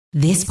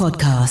This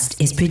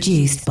podcast is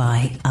produced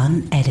by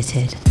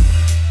Unedited.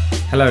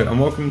 Hello and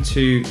welcome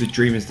to The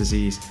Dreamer's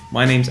Disease.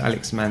 My name's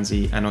Alex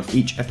Manzi, and on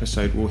each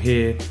episode we'll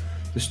hear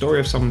the story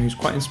of someone who's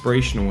quite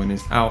inspirational and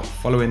is out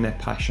following their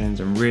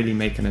passions and really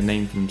making a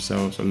name for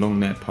themselves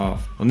along their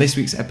path. On this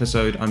week's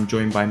episode, I'm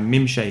joined by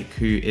Mim Sheikh,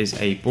 who is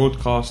a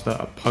broadcaster,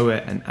 a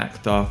poet and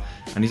actor,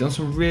 and he's done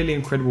some really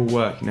incredible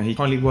work. You know, he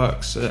currently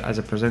works as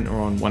a presenter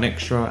on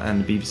 1Xtra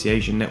and the BBC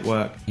Asian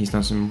Network. He's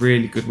done some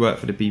really good work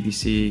for the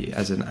BBC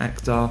as an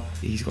actor.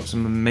 He's got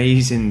some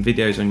amazing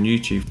videos on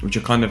YouTube, which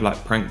are kind of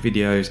like prank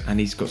videos, and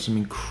he's got some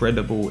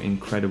incredible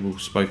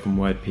spoken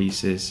word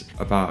pieces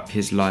about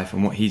his life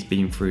and what he's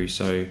been through.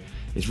 So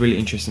it's really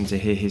interesting to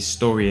hear his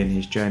story and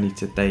his journey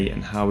to date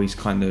and how he's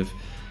kind of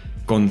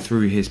gone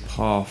through his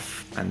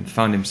path and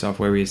found himself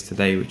where he is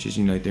today, which is,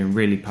 you know, doing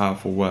really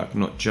powerful work,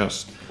 not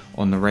just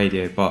on the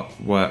radio, but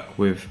work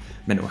with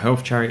mental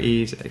health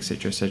charities,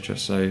 etc.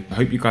 So I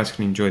hope you guys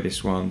can enjoy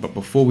this one. But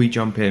before we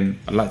jump in,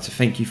 I'd like to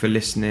thank you for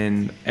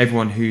listening.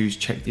 Everyone who's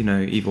checked, you know,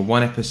 either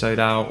one episode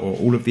out or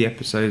all of the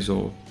episodes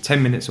or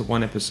 10 minutes of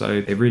one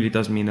episode, it really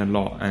does mean a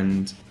lot.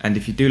 And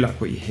if you do like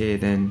what you hear,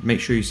 then make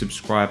sure you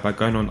subscribe by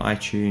going on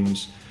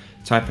iTunes,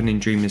 typing in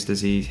Dreamer's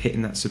Disease,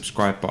 hitting that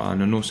subscribe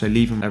button, and also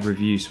leaving a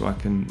review so I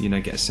can, you know,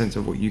 get a sense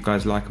of what you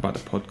guys like about the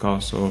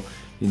podcast, or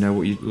you know,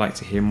 what you'd like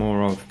to hear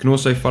more of. You can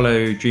also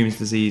follow Dreamer's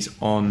Disease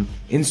on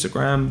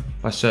Instagram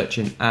by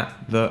searching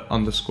at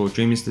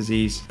 @_Dreamer's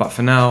Disease. But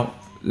for now,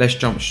 let's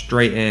jump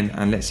straight in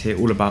and let's hear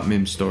all about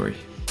Mim's story.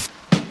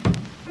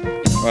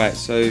 Alright,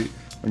 so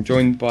I'm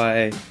joined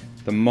by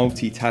the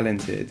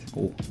multi-talented.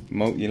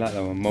 You like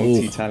that one?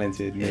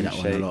 Multi-talented Mim that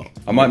Sheikh. one a lot.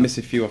 I might miss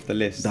a few off the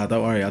list. Nah,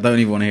 don't worry, I don't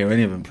even want to hear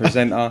any of them.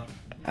 Presenter,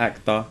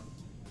 actor,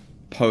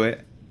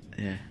 poet,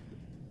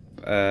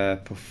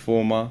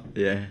 performer.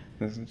 Yeah.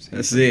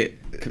 That's it.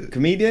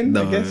 Comedian,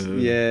 No. I guess?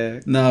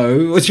 Yeah.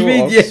 No, what do you Sort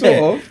mean? of, Yeah.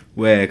 sort of.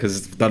 Where?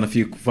 Because I've done a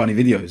few funny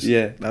videos.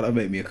 Yeah. That don't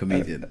make me a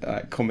comedian.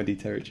 Comedy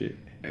territory.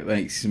 It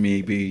makes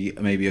me be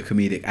maybe a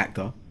comedic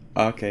actor.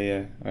 Okay,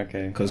 yeah.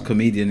 Okay. Because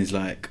comedian is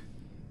like,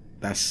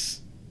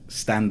 that's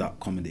stand-up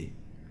comedy.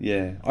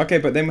 Yeah. Okay,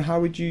 but then how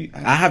would you...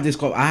 I have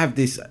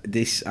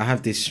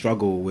this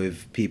struggle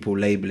with people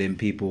labeling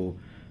people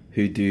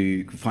who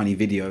do funny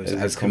videos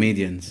as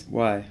comedians.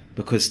 Why?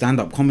 Because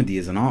stand-up comedy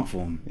is an art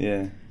form.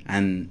 Yeah.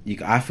 And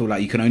I feel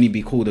like you can only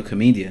be called a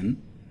comedian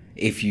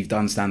if you've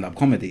done stand-up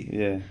comedy.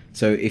 Yeah.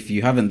 So if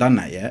you haven't done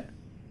that yet,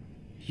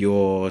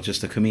 you're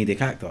just a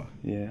comedic actor.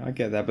 Yeah, I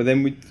get that. But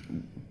then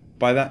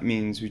by that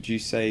means, would you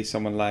say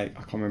someone like,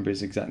 I can't remember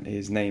exactly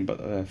his name,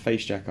 but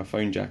Face Jacker,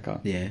 Phone Jacker?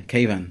 Yeah,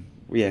 Kayvan.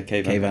 Yeah,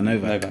 Kayvan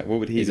Novak. What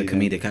would he He's do a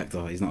comedic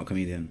actor. He's not a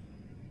comedian.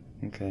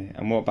 Okay.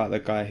 And what about the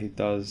guy who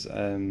does,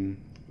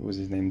 what was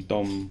his name?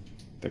 Dom,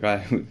 the guy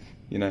who,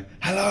 you know,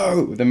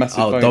 hello, with the massive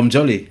phone. Dom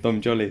Jolly.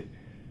 Dom Jolly.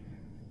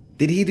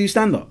 Did he do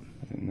stand-up?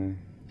 I don't know.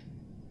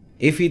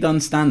 If he done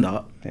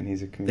stand-up, Then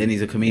he's a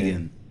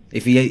comedian. Yeah.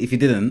 If he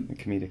didn't, A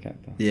comedic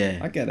actor. yeah,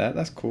 I get that.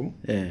 That's cool.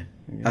 yeah.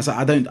 That's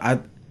like,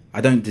 I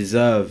don't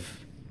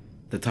deserve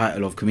the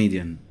title of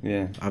comedian.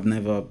 Yeah. I've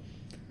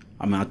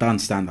done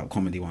stand-up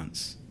comedy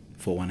once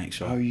for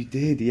 1Xtra. Oh, you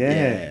did,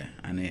 yeah.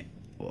 And it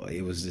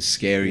was the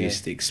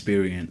scariest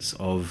experience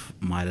of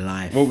my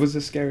life. What was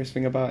the scariest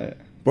thing about it?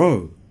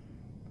 Bro,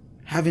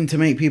 having to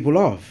make people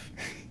laugh.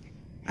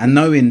 And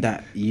knowing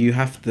that you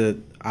have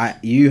to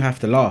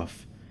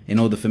laugh in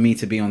order for me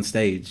to be on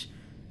stage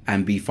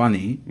and be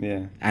funny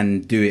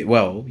and do it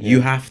well. Yeah.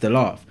 You have to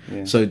laugh.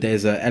 Yeah. So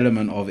there's an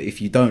element of,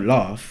 if you don't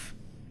laugh,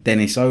 then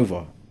it's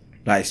over.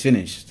 Like, it's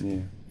finished.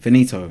 Yeah.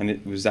 Finito.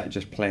 And was that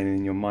just playing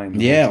in your mind?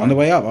 On the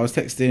way up, I was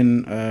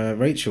texting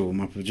Rachel,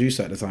 my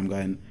producer at the time,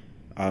 going,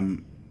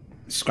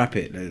 scrap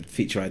it, the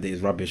feature idea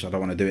is rubbish, I don't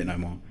want to do it no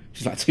more.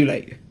 She's like, too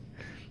late.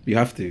 You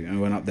have to. And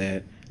we went up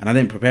there, and I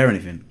didn't prepare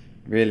anything.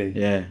 Really?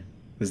 Yeah.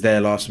 Was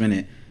there last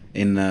minute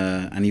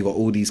and you got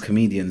all these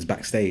comedians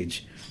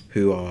backstage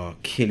who are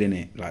killing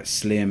it, like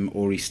Slim,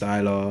 Ori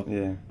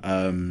Styler,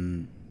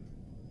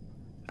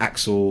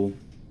 Axel,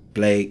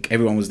 Blake.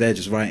 Everyone was there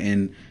just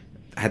writing,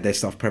 had their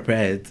stuff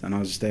prepared, and I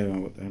was just there.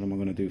 What the hell am I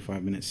gonna do?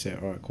 5 minutes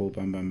set. All right, cool.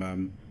 Bam, bam,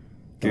 bam.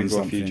 Done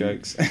Google a few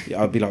jokes.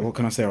 Yeah, I'd be like, what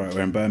can I say? All right,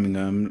 we're in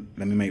Birmingham.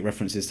 Let me make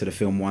references to the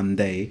film One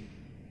Day.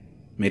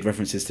 Made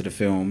references to the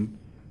film.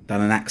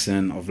 Done an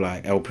accent of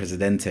like El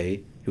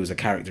Presidente, who was a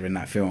character in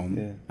that film.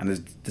 Yeah. And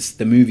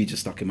the movie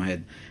just stuck in my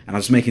head. And I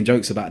was making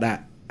jokes about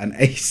that. And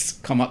Ace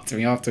come up to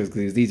me afterwards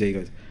because he was DJ. He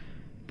goes,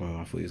 bro,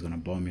 I thought he was going to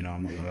bomb, you know,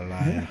 I'm not going to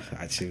lie.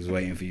 I actually was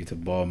waiting for you to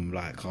bomb,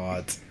 like,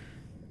 hard.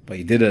 But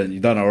you didn't. You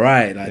done all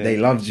right. Like, they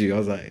loved you. I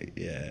was like,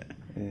 yeah.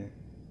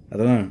 I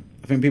don't know.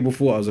 I think people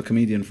thought I was a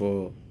comedian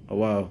for a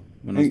while.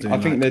 I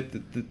think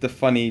that the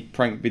funny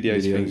prank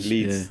videos thing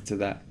leads to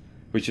that,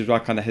 which is why I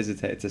kind of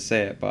hesitated to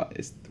say it, but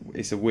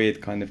it's a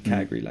weird kind of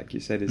category, like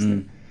you said, isn't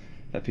it?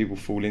 That people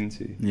fall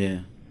into.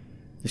 Yeah,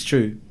 it's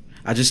true.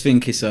 I just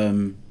think it's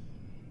I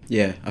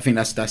think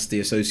that's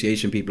the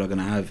association people are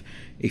gonna have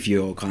if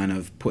you're kind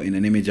of putting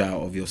an image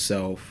out of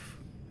yourself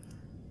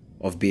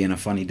of being a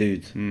funny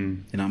dude. You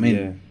know what I mean?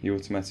 Yeah, you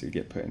automatically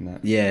get put in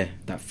that. Yeah,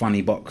 that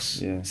funny box.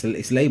 Yeah.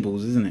 It's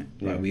labels, isn't it?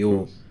 Yeah, Like we of all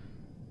course.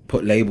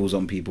 put labels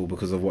on people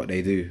because of what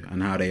they do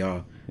and how they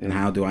are. Yeah. And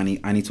how do I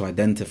need to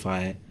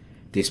identify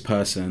this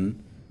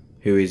person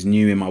who is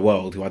new in my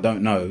world, who I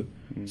don't know.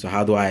 So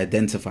how do I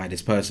identify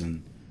this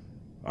person?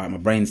 All right, my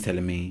brain's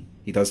telling me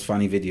he does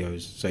funny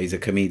videos, so he's a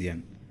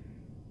comedian.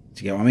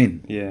 Do you get what I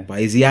mean? Yeah.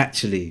 But is he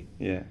actually?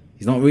 Yeah.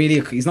 He's not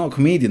a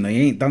comedian though.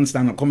 He ain't done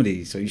stand-up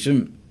comedy, so you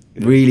shouldn't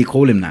really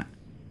call him that.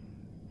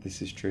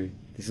 This is true.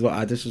 This is what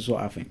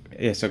I think.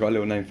 Yeah, so I got a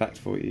little known fact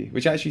for you,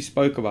 which I actually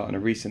spoke about in a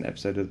recent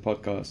episode of the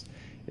podcast,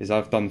 is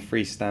I've done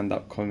 3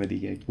 stand-up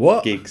comedy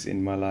gigs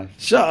in my life.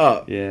 Shut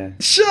up. Yeah.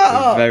 Shut It's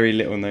a up. very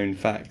little known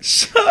fact.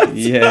 Shut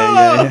Yeah,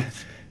 up. yeah.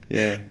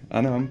 Yeah,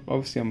 I know.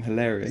 I'm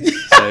hilarious.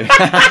 So.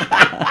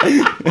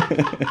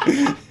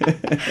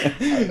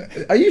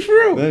 Are you for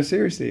real? No,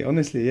 seriously,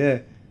 honestly, yeah.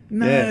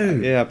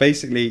 No. Yeah.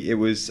 Basically, it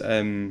was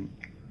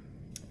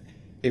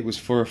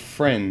for a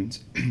friend.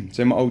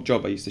 So in my old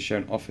job, I used to share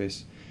an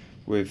office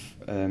with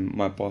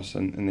my boss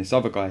and this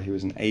other guy who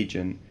was an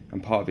agent,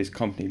 and part of his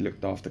company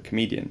looked after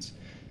comedians.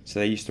 So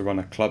they used to run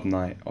a club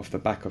night off the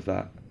back of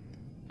that.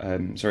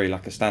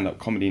 Like a stand-up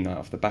comedy night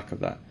off the back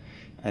of that.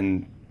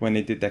 And when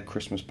they did their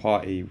Christmas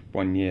party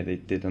one year, they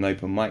did an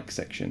open mic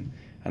section,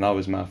 and I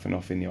was mouthing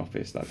off in the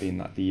office, like being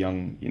like the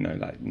young,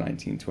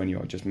 19,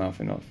 20-year-old just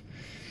mouthing off.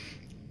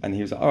 And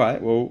he was like, all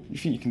right, well, you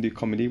think you can do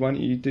comedy? Why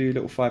don't you do a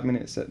little 5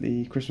 minutes at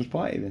the Christmas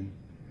party then?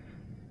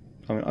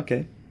 I went,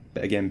 okay.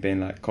 But again,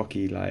 being like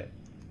cocky, like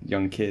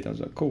young kid, I was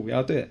like, cool, yeah,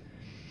 I'll do it.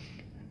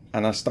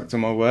 And I stuck to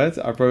my words.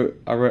 I wrote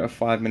a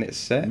 5-minute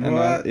set.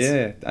 What?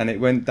 And it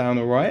went down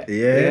all right.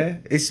 Yeah.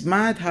 It's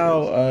mad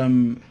how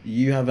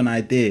you have an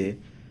idea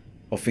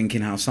of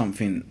thinking how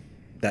something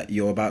that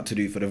you're about to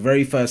do for the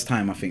very first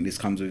time, I think this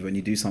comes with when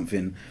you do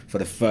something for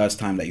the first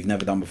time that you've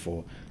never done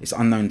before. It's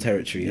unknown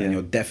territory and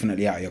you're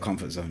definitely out of your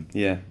comfort zone.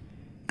 Yeah.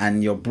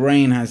 And your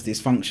brain has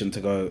this function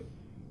to go,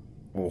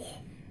 oh,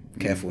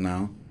 careful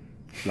now.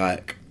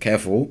 Like,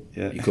 careful.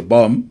 Yeah. You could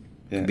bomb.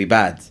 It Yeah. could be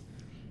bad.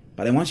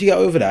 But then once you get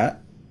over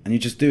that and you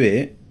just do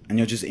it and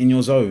you're just in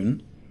your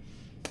zone,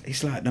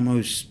 it's like the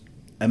most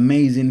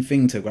amazing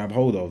thing to grab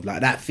hold of. Like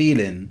that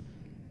feeling,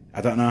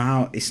 I don't know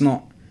how, it's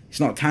not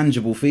a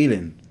tangible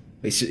feeling.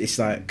 It's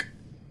like,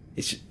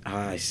 it's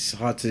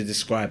hard to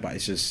describe, but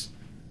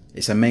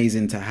it's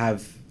amazing to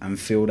have and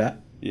feel that.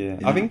 Yeah, You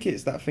know? I think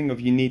it's that thing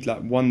of you need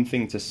like one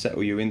thing to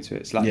settle you into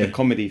it. It's like the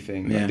comedy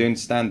thing, like doing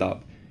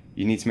stand-up.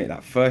 You need to make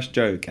that first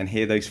joke and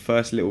hear those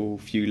first little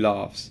few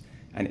laughs,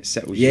 and it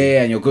settles you.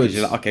 Yeah, and you're good. 'Cause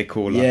you're like, okay,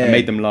 cool. Like, Yeah. I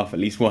made them laugh at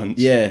least once.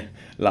 Yeah.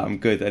 Like, I'm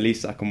good. At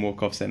least I can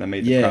walk off saying I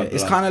made the crowd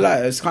It's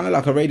laugh. kind of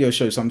like a radio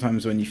show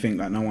sometimes when you think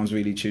like no one's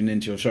really tuned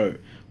into your show,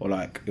 or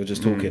like you're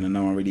just talking and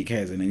no one really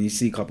cares, and then you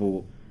see a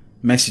couple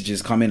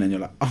messages come in and you're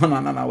like, oh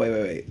no,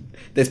 wait.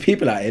 There's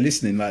people out here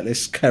listening, like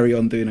let's carry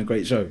on doing a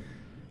great show.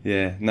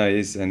 Yeah, no, it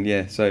is. And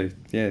yeah, so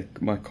yeah,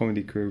 my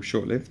comedy career was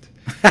short-lived.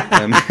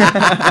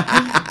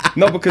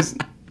 Not because,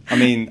 I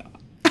mean,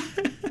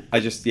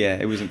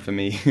 it wasn't for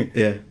me.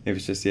 Yeah. It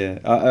was just,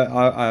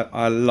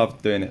 I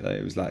loved doing it though.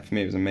 It was like, for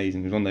me, it was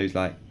amazing. It was one of those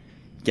like,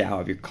 get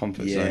out of your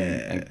comfort zone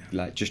and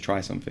like just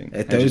try something.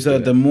 Those are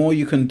the more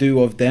you can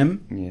do of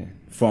them. Yeah.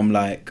 From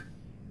like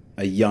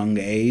a young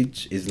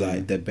age is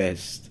like the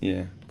best.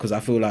 Yeah. Because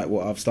I feel like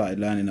what I've started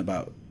learning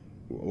about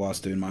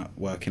whilst doing my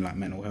work in like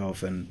mental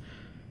health and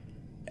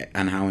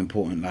how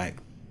important like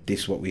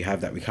this what we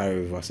have that we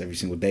carry with us every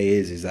single day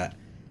is that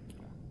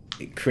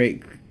it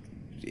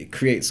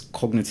creates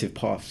cognitive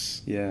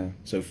paths. Yeah.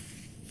 So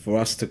for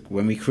us to,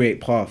 when we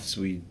create paths,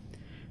 we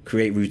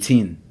create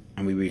routine,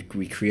 and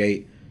we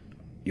create,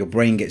 your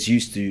brain gets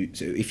used to.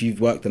 So if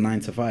you've worked a 9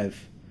 to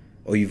 5,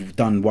 or you've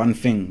done one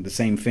thing, the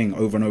same thing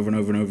over and over and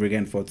over and over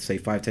again for say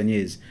 5-10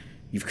 years,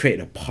 you've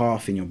created a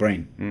path in your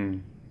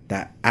brain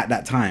that at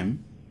that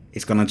time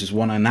it's gonna just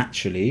wanna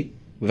naturally,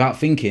 without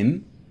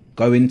thinking,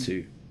 go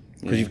into,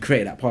 because you've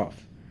created that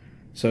path.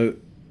 So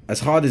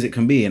as hard as it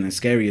can be and as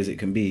scary as it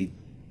can be,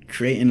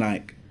 creating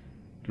like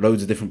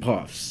loads of different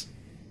paths,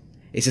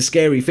 it's a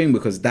scary thing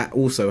because that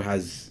also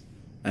has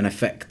an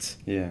effect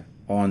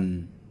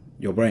on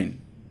your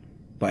brain.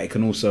 But it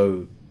can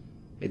also,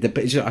 I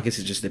guess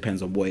it just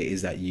depends on what it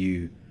is that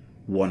you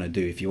want to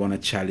do. If you want to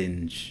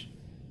challenge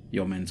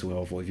your mental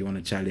health, or if you want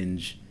to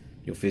challenge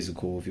your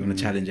physical, if you want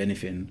to challenge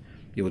anything,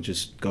 you'll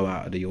just go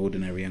out of the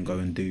ordinary and go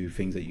and do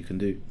things that you can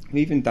do.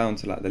 Even down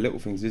to like the little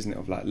things, isn't it?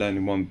 Of like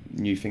learning one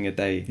new thing a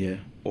day. Yeah.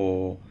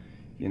 Or,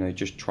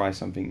 just try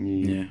something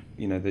new.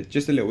 Yeah.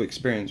 Just a little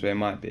experience where it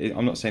might be,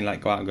 I'm not saying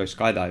like go out and go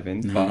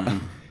skydiving, No, but no.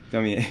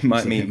 I mean, it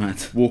might mean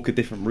mad. walk a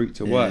different route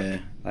to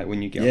work. Like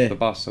when you get off the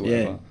bus or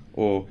whatever. Yeah.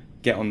 Or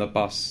get on the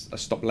bus a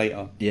stop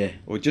later. Yeah.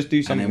 Or just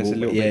do something that's a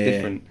little bit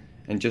different.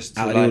 And just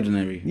to out of like, the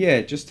ordinary.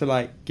 Yeah, just to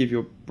like give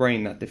your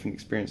brain that different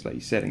experience, like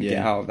you said, and get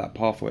Yeah. out of that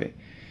pathway,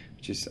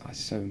 which is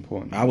so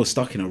important. I was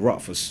stuck in a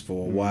rut for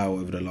a while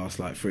over the last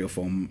like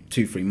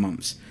 2-3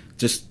 months,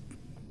 just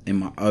in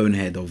my own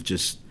head of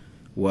just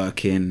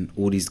working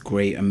all these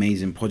great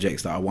amazing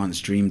projects that I once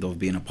dreamed of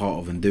being a part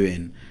of and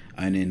doing,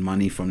 earning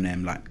money from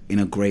them, like in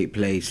a great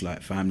place,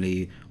 like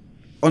family.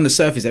 On the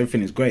surface,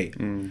 everything is great,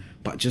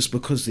 but just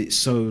because it's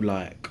so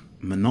like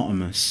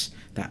monotonous,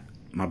 that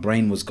my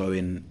brain was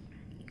going,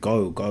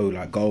 go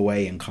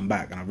away and come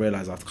back. And I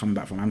realized after coming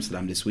back from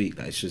Amsterdam this week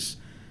that it's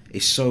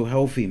so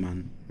healthy,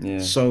 man. Yeah.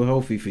 So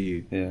healthy for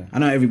you. Yeah. I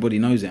know everybody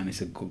knows it, and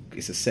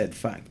it's a said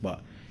fact, but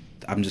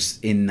I'm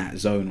just in that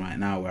zone right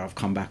now where I've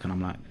come back and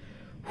I'm like,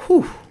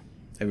 whew,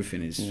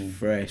 everything is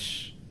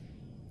fresh.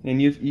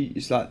 And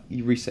it's like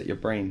you reset your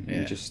brain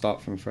and just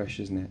start from fresh,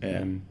 isn't it?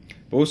 Yeah.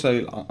 But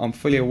also, I'm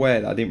fully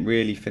aware that I didn't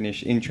really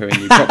finish introing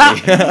you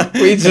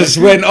properly. We just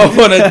went off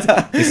on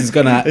a. This is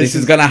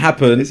gonna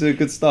happen. This is a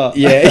good start.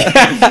 Yeah,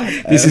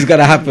 this is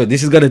gonna happen.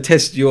 This is gonna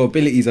test your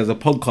abilities as a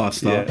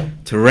podcaster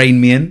to rein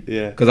me in.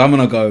 Yeah. Because I'm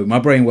gonna go. My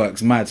brain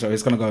works mad, so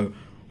it's gonna go,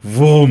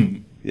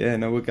 vroom. Yeah.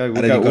 No, we'll go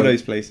all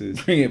those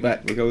places. Bring it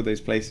back. We'll go all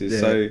those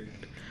places.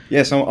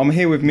 Yeah. So I'm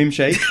here with Mim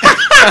Shake.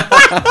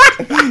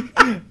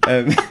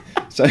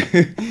 So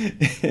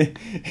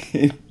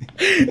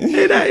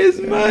Hey, that is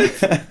mad.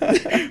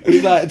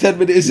 It's like 10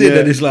 minutes in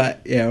and it's like,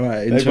 yeah,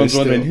 right. Everyone's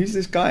wondering, who's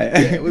this guy?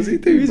 Yeah, what's he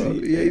doing, bro?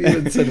 He ain't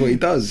even said what he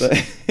does. So,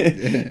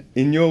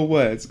 in your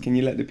words, can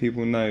you let the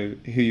people know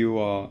who you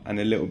are and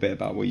a little bit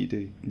about what you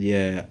do?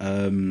 Yeah,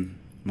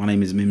 my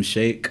name is Mim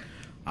Shake.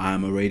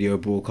 I'm a radio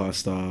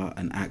broadcaster,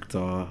 an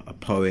actor, a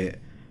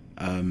poet,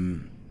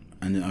 and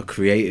a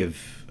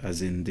creative.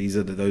 As in, these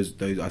are those.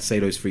 I say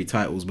those three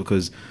titles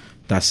because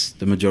that's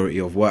the majority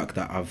of work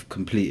that I've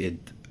completed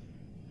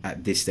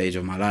at this stage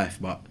of my life.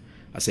 But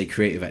I say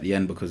creative at the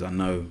end because I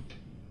know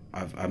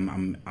I've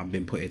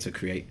been put here to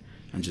create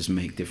and just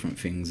make different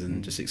things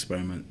and just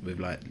experiment with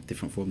like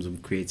different forms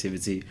of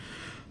creativity.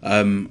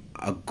 I've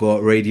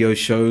got radio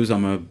shows.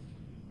 I'm a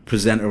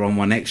presenter on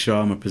One Extra.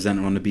 I'm a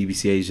presenter on the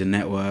BBC Asian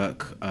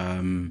Network.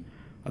 I've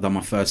done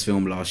my first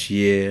film last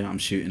year. I'm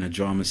shooting a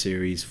drama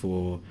series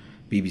for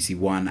BBC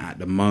One at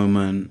the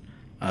moment.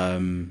 I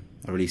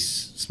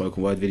release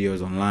spoken word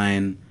videos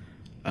online.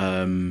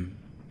 I'm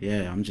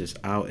just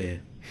out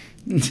here.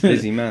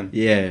 Busy man.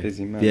 Yeah.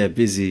 Busy man. Yeah,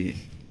 busy.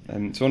 So I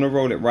want to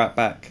roll it right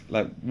back.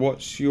 Like, what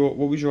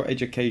was your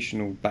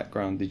educational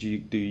background? Did you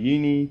do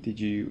uni? Did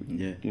you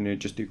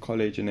just do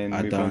college and then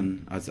I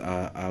done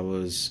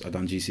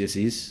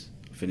GCSEs.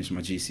 Finished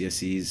my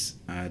GCSEs.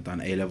 I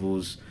done A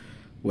levels.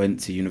 Went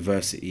to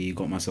university.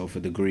 Got myself a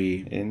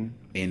degree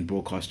in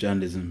broadcast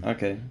journalism.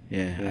 Okay.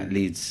 Yeah. At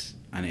Leeds,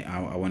 and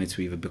I wanted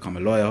to either become a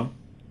lawyer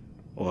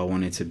or I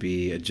wanted to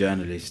be a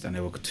journalist, and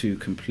there were two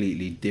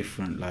completely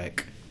different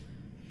like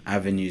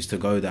avenues to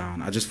go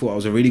down. I just thought I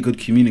was a really good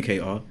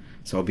communicator,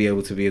 so I'll be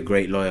able to be a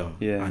great lawyer.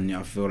 Yeah. And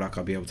I feel like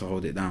I'll be able to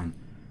hold it down.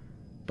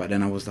 But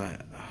then I was like,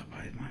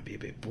 it might be a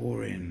bit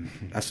boring.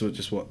 That's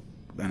what.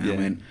 And I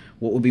went,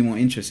 what would be more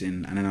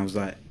interesting? And then I was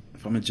like,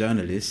 if I'm a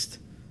journalist,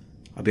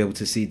 I'll be able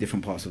to see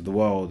different parts of the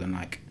world. And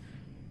like,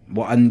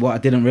 what I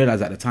didn't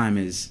realize at the time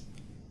is,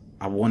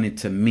 I wanted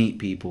to meet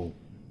people,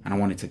 and I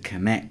wanted to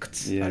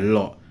connect a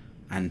lot,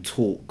 and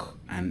talk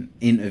and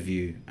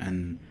interview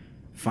and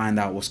find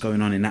out what's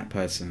going on in that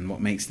person, what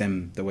makes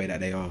them the way that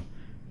they are.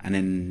 And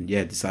then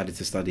decided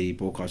to study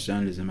broadcast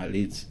journalism at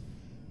Leeds.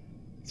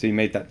 So you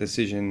made that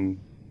decision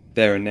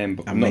there and then,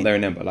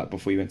 but like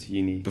before you went to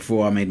uni?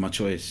 Before I made my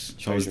choice.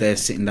 So I was there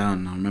sitting down,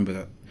 and I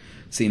remember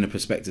seeing the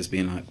prospectus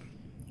being like,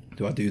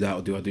 do I do that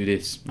or do I do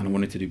this? And I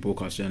wanted to do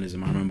broadcast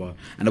journalism, I remember.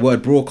 And the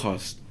word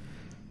broadcast,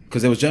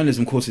 because there was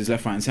journalism courses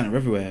left, right and centre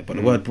everywhere, but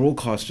the word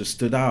broadcast just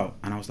stood out.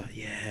 And I was like,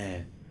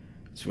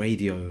 it's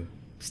radio,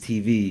 it's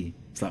TV,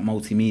 it's like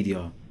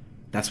multimedia.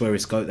 That's where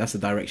that's the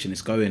direction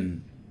it's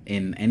going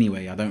in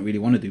anyway. I don't really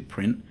want to do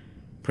print.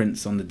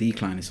 Print's on the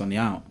decline, it's on the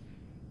out.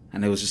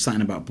 And there was just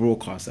something about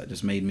broadcast that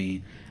just made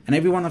me... And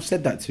everyone I've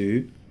said that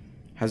to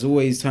has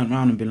always turned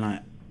around and been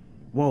like,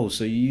 whoa,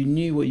 so you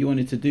knew what you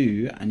wanted to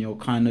do, and you're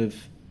kind of...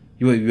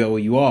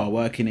 You are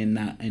working in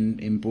that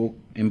in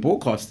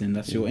broadcasting,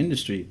 that's your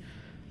industry.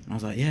 And I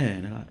was like, yeah.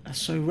 And they're like,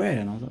 that's so rare.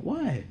 And I was like,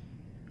 why?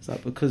 It's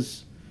like,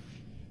 because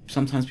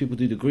sometimes people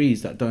do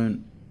degrees that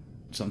don't...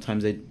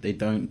 Sometimes they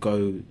don't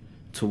go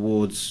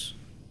towards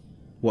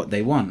what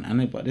they want.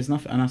 But there's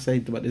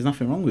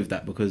nothing wrong with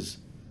that, because...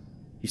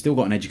 You still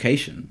got an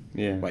education,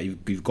 but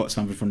you've got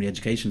something from the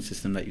education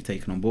system that you've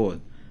taken on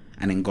board,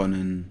 and then gone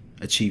and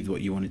achieved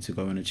what you wanted to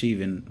go and achieve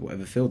in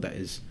whatever field that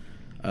is.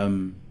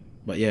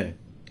 But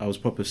I was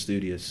proper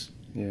studious,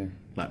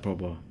 like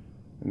proper.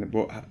 And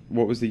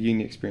what was the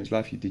uni experience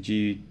like for you? Did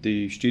you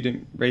do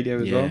student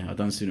radio as well? Yeah, I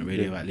done student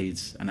radio at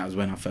Leeds, and that was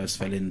when I first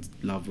fell in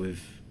love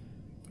with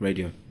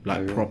radio,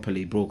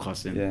 properly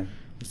broadcasting. Yeah, I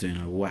was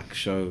doing a whack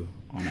show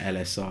on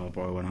LSR,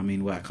 bro. When I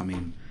mean whack, I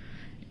mean.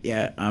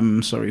 Yeah,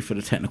 I'm sorry for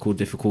the technical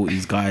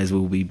difficulties, guys.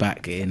 We'll be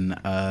back in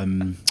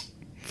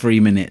 3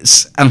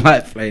 minutes and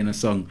playing a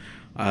song.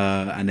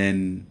 And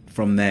then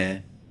from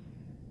there,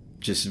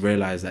 just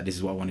realised that this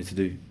is what I wanted to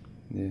do.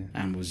 Yeah.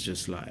 And was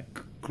just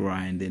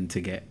grinding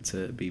to get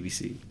to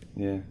BBC.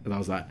 Yeah. Because I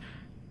was like,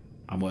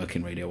 I'm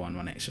working Radio 1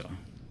 One Extra.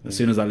 As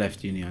soon as I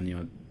left uni, I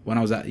knew when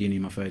I was at uni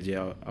my third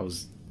year,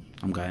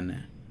 I'm going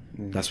there.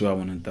 Yeah. That's where I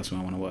want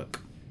to work.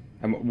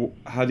 And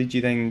how did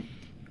you then?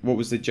 What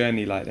was the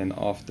journey like then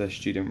after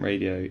student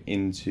radio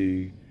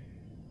into,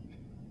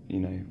 you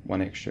know,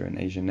 One Extra and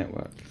Asian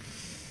Network?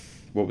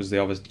 What was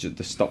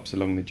the stops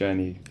along the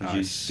journey? Did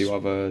you do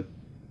other?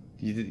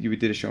 You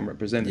did a show on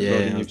Represent as well,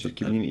 didn't you? Just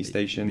community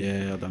station.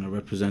 Yeah, I've done a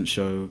Represent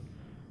show.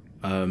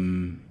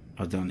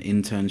 I've done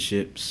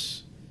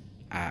internships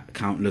at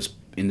countless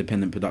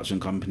independent production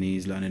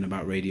companies, learning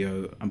about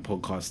radio and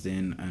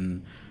podcasting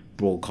and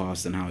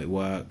broadcast and how it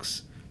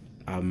works.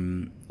 I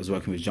was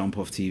working with Jump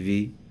Off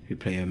TV, who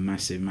play a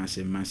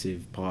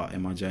massive part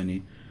in my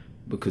journey,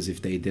 because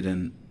if they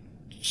didn't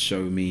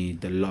show me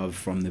the love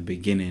from the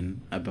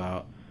beginning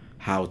about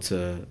how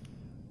to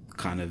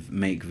kind of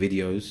make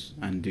videos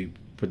and do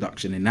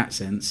production in that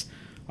sense,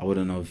 I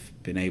wouldn't have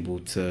been able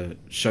to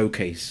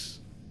showcase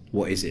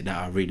what is it that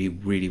I really,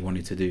 really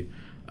wanted to do.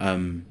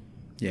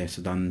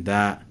 So done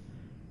that.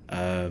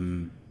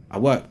 I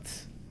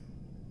worked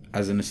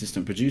as an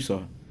assistant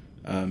producer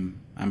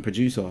and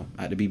producer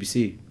at the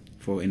BBC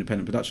for an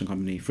independent production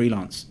company,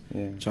 freelance,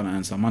 trying to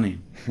earn some money,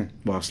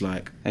 whilst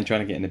like... And trying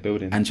to get in the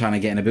building. And trying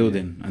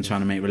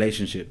to make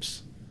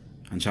relationships,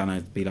 and trying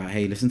to be like,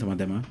 hey, listen to my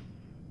demo,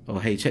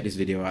 or hey, check this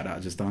video out that I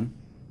just done,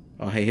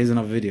 or hey, here's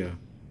another video,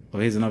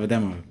 or here's another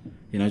demo.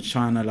 You know,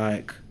 trying to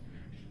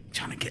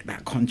get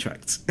that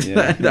contract.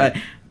 Yeah.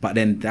 But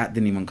then that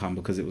didn't even come,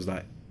 because it was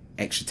like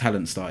Extra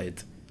Talent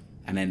started,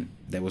 and then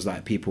there was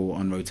like people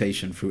on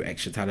rotation through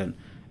Extra Talent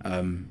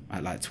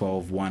at like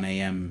 1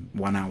 a.m,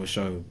 1 hour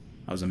show.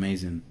 That was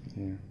amazing.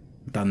 Yeah.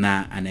 Done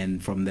that, and then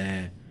from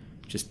there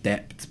just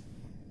depped,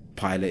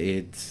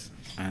 piloted,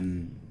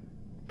 and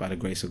by the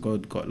grace of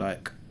God got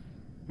like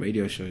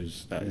radio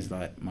shows. That is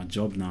like my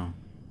job now.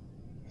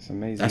 It's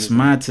amazing. That's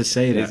mad to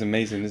say that. It's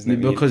amazing, isn't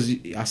it? Because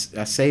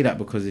I say that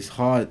because it's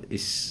hard.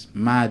 It's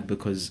mad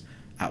because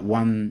at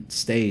one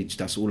stage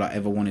that's all I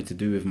ever wanted to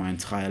do with my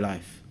entire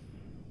life.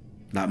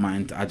 Like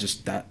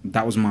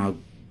that was my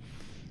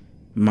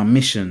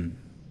mission,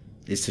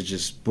 is to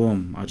just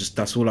boom.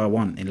 That's all I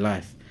want in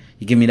life.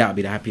 You give me that, I'll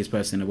be the happiest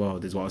person in the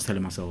world, is what I was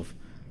telling myself.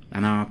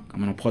 And now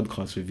I'm on a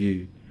podcast with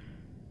you,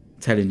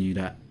 telling you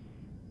that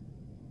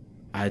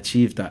I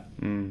achieved that.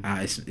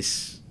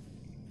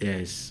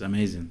 It's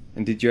amazing.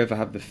 And did you ever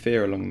have the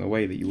fear along the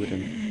way that you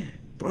wouldn't?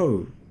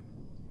 Bro,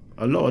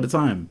 a lot of the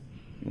time.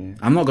 Yeah.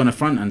 I'm not gonna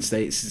front and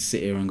sit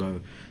here and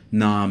go,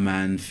 nah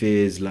man,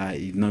 fear's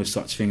like no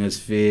such thing as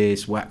fear.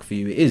 It's whack for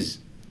you. It is.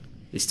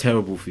 It's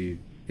terrible for you.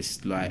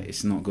 It's like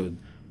it's not good.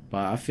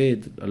 But I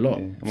feared a lot.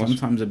 Yeah.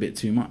 Sometimes a bit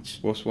too much.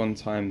 What's one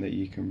time that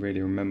you can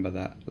really remember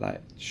that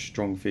like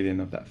strong feeling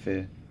of that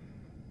fear?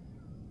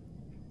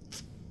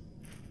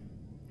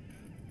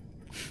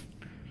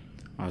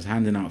 I was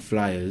handing out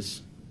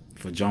flyers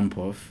for Jump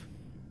Off.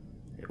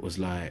 It was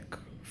like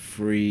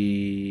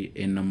 3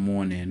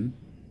 a.m.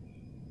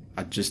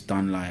 I'd just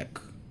done like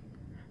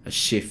a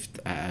shift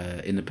at an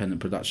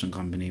independent production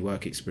company,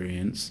 work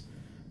experience.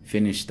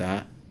 Finished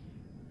that.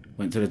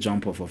 Went to the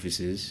Jump Off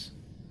offices.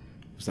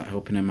 Was like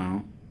helping them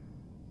out.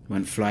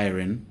 Went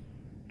flyering.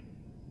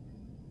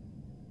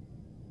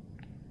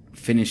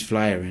 Finished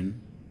flyering.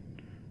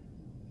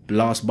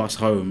 Last bus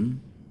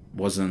home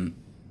wasn't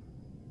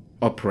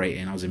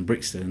operating. I was in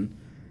Brixton.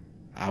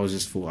 I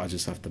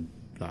just have to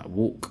like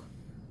walk.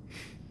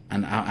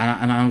 And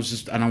I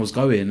was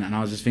going, and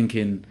I was just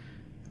thinking,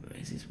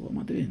 what am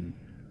I doing?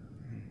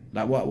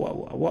 Like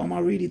what am I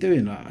really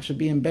doing? Like, I should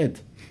be in bed,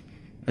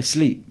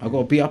 asleep. I got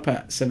to be up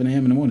at 7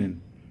 a.m. in the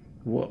morning.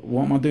 What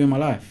am I doing in my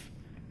life?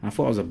 And I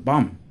thought I was a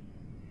bum.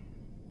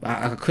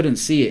 I couldn't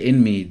see it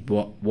in me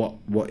what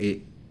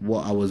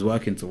I was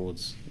working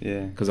towards.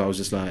 Yeah. Because I was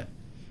just like,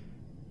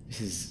 this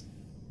is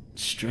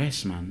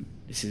stress, man.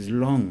 This is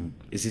long.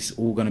 Is this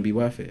all gonna be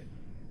worth it?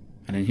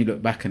 And then you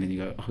look back and then you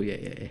go, oh yeah.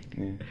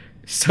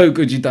 It's so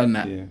good you done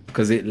that,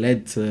 because it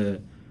led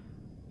to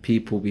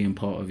people being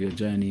part of your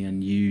journey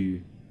and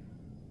you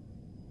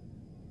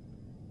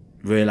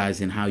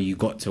realizing how you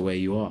got to where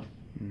you are.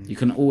 You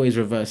can always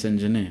reverse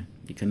engineer.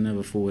 You can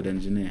never forward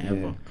engineer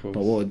ever. But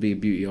what would be the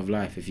beauty of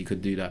life if you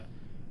could do that?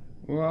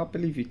 Well, I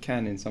believe you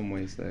can in some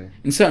ways though.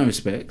 In certain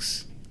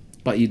respects,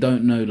 but you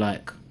don't know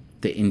like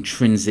the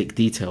intrinsic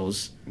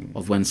details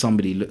of when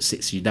somebody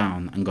sits you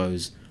down and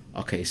goes,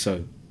 okay,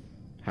 so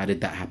how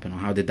did that happen, or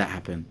how did that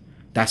happen?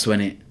 That's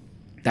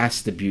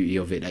the beauty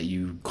of it that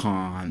you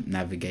can't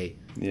navigate.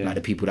 Like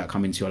the people that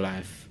come into your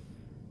life,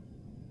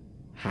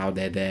 how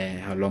they're there,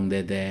 how long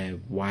they're there,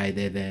 why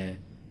they're there,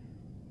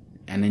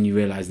 and then you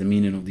realise the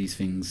meaning of these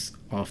things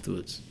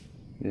afterwards.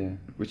 Yeah,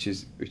 which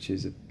is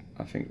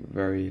I think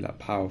very like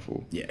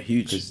powerful. Yeah,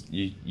 huge. Because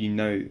you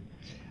know,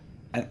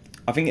 and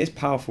I think it's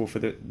powerful for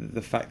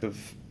the fact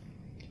of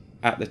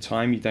at the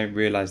time you don't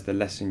realise the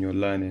lesson you're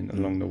learning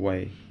along the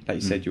way. Like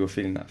you said, you were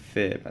feeling that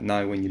fear, but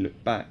now when you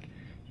look back,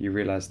 you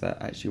realise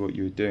that actually what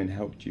you were doing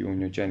helped you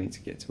on your journey to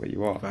get to where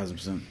you are.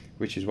 1,000%.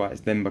 Which is why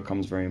it then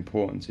becomes very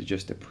important to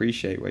just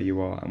appreciate where you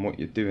are and what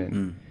you're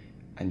doing,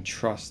 and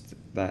trust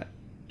that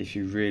if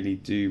you really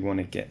do want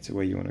to get to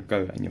where you want to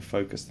go and you're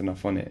focused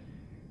enough on it,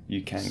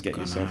 you can get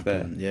yourself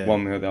there,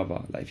 one way or the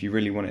other. Like if you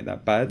really want it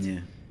that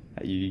bad,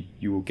 that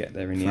you will get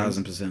there in the end.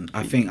 1,000%.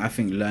 I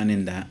think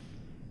learning that,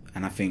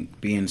 and I think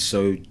being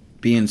so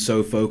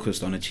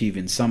focused on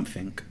achieving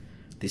something.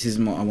 This is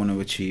what I want to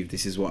achieve.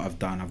 This is what I've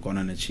done. I've gone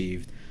and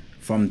achieved.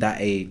 From that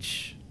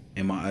age,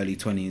 in my early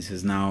 20s,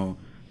 has now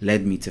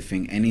led me to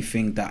think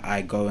anything that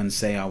I go and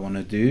say I want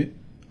to do,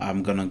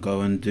 I'm gonna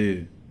go and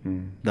do.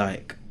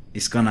 Like,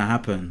 it's gonna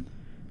happen.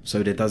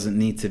 So there doesn't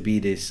need to be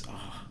this,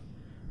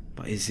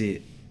 but is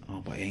it?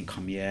 But it ain't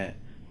come yet.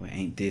 Or it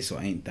ain't this or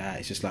ain't that.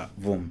 It's just like,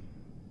 boom.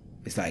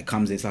 It's like it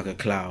comes. It's like a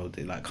cloud.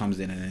 It like comes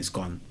in and then it's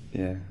gone.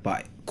 Yeah.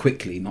 But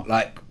quickly, not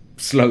like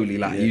slowly,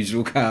 like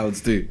usual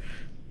clouds do.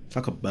 It's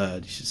like a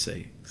bird, you should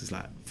say. It's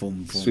like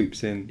boom, boom.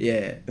 Swoops in.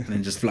 Yeah, and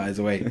then just flies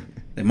away.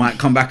 They might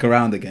come back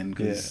around again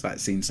because it's like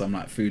seen some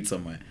like food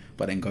somewhere,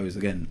 but then goes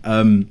again.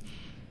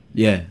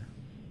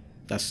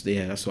 That's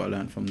what I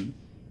learned from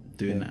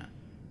doing that.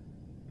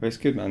 Well, it's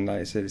good, man.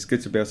 Like I said, it's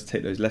good to be able to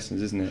take those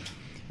lessons, isn't it?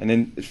 And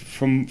then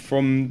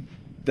from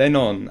then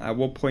on, at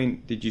what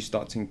point did you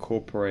start to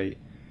incorporate,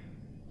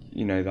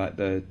 you know, like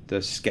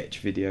the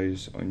sketch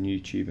videos on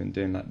YouTube and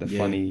doing like the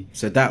funny?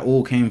 So that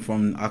all came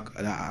from,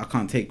 I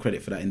can't take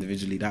credit for that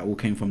individually. That all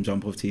came from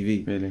Jump Off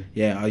TV. Really?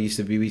 Yeah, we used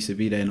to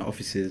be there in the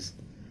offices,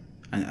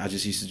 and I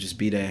just used to just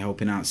be there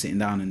helping out, sitting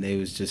down, and they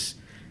was just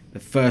the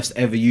first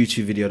ever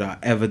YouTube video that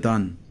I ever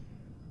done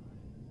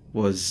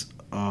was,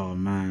 oh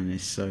man,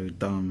 it's so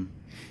dumb.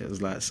 It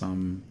was like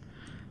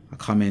I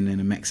come in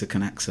a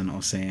Mexican accent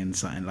or saying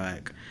something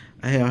like,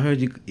 hey, I heard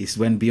you. It's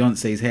when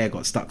Beyonce's hair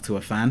got stuck to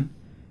a fan.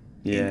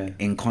 Yeah.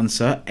 In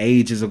concert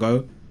ages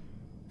ago,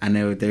 and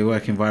they were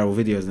working viral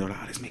videos, and they were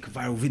like, let's make a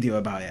viral video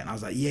about it. And I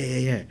was like,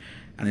 yeah.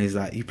 And he's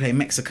like, you play a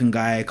Mexican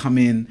guy, come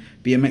in,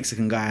 be a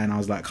Mexican guy. And I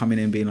was like, coming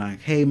in being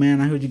like, hey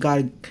man, I heard you got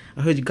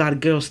a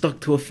girl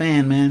stuck to a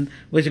fan, man.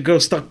 Where's your girl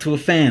stuck to a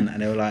fan?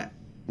 And they were like,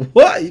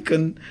 what? You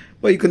can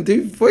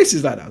do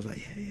voices like that? I was like,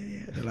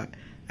 yeah. They're like,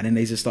 and then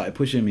they just started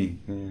pushing me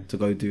to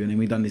go do. And then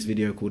we done this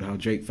video called How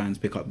Drake Fans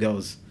Pick Up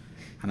Girls,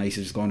 and I used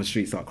to just go on the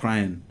street, start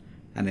crying.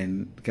 And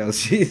then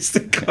girls used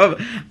to come,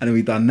 and then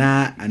we done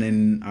that. And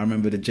then I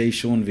remember the Jay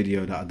Sean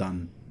video that I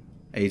done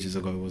ages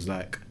ago was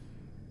like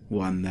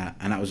one that,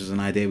 and that was just an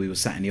idea. We were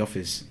sat in the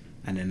office,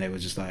 and then they were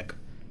just like,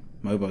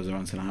 Mobo's are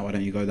on tonight, why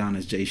don't you go down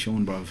as Jay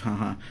Sean, bruv?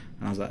 And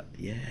I was like,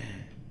 yeah,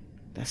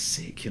 that's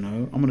sick, you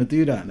know, I'm gonna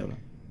do that. And they were like,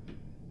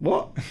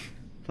 what?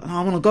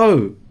 I want to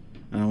go.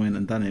 And I went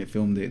and done it,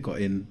 filmed it, got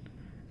in,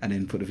 and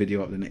then put the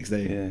video up the next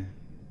day. Yeah.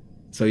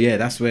 So yeah,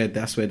 that's where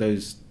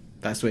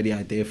the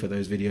idea for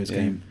those videos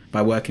came,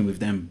 by working with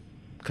them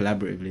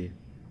collaboratively.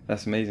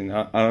 That's amazing.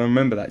 I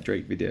remember that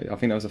Drake video. I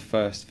think that was the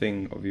first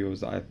thing of yours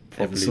that I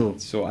probably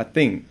saw. I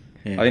think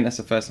that's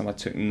the first time I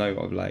took note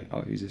of like,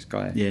 oh, who's this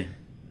guy? Yeah.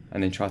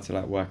 And then try to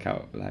like work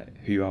out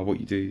like who you are,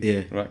 what you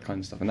do, all that kind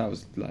of stuff. And that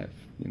was like,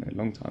 you know, a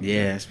long time ago.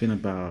 Yeah, it's been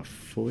about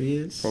 4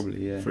 years.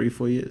 Probably, yeah.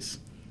 3-4 years.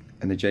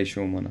 And the Jay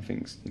Sean one, I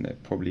think, is, you know,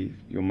 probably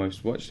your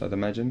most watched, I'd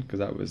imagine, because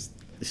that was...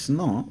 It's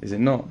not. Is it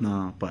not?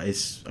 No, but I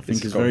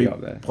think it's very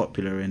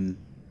popular in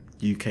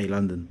UK,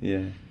 London.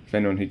 Yeah, if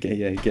anyone who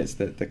gets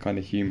the kind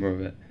of humour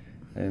of it.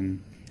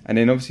 And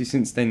then obviously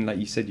since then, like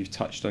you said, you've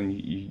touched on,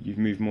 you've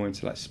moved more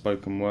into like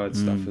spoken word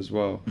stuff as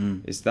well.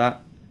 Is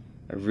that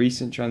a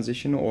recent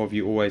transition, or have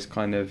you always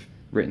kind of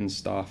written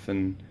stuff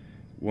and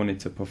wanted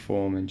to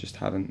perform and just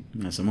haven't?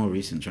 No, it's a more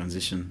recent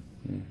transition.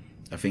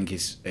 I think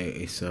it's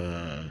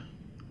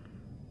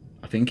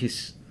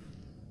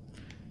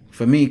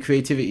for me,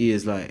 creativity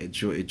is like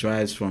it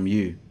drives from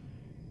you.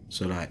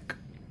 So like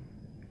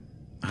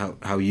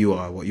how you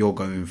are, what you're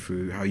going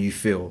through, how you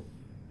feel,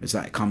 it's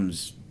like it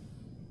comes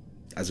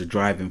as a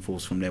driving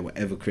force from there,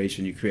 whatever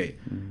creation you create.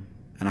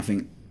 And I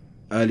think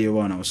earlier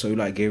on I was so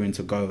like gearing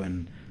to go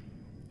and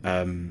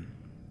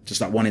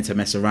just like wanting to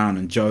mess around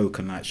and joke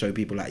and like show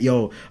people like,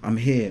 yo, I'm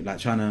here, like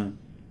trying to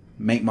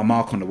make my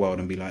mark on the world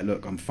and be like,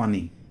 look, I'm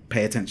funny,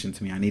 pay attention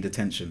to me, I need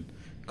attention,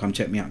 come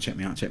check me out.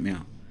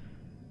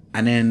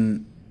 And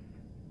then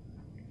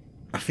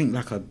I think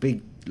like a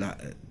big, like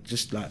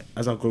just like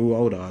as I grew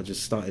older, I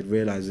just started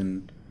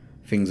realizing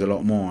things a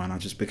lot more, and I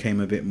just became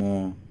a bit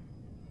more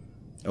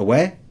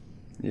aware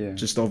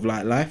just of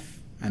like life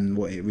and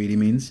what it really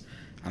means.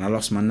 And I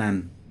lost my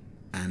nan,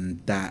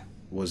 and that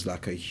was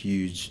like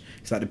it's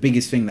like the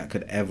biggest thing that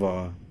could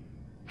ever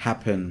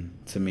happen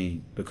to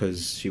me,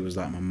 because she was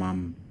like my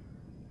mum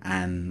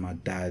and my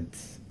dad,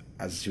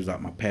 as she was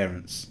like my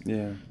parents.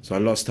 Yeah. So I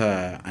lost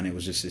her, and it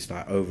was just this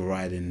like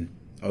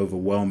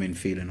overwhelming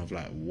feeling of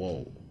like,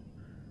 whoa,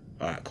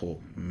 all right,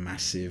 cool,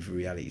 massive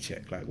reality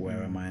check. Like,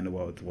 where am I in the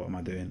world? What am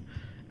I doing?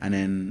 And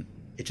then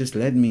it just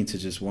led me to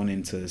just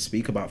wanting to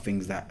speak about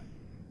things that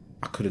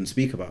I couldn't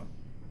speak about.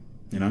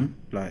 You know,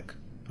 like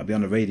I'd be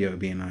on the radio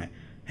being like,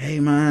 hey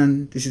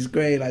man, this is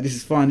great, like this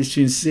is fun, this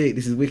tune's sick,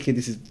 this is wicked,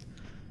 this is,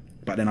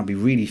 but then I'll be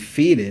really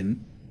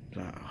feeling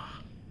like,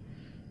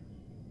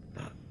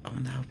 I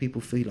wonder how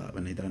people feel like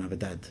when they don't have a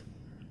dad,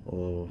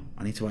 or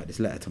I need to write this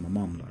letter to my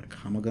mum, like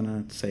how am I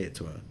gonna say it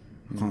to her?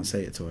 I can't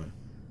say it to her,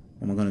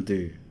 what am I gonna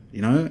do,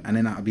 you know? And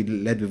then I'll be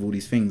led with all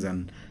these things,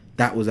 and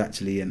that was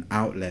actually an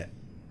outlet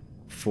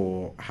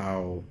for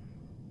how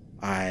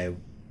I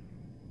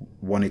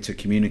wanted to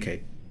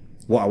communicate,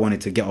 what I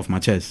wanted to get off my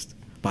chest,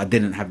 but I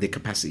didn't have the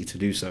capacity to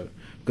do so.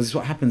 Because it's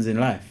what happens in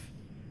life.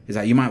 Is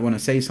that you might want to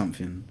say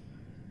something,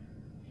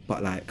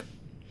 but like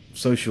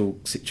social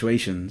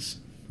situations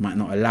might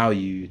not allow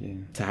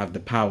you to have the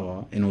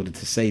power in order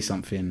to say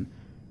something,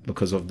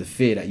 because of the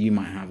fear that you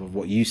might have of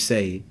what you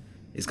say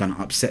is going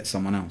to upset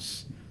someone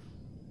else.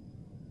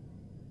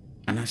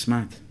 And that's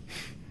mad.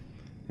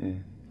 Yeah.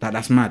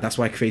 That's mad. That's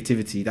why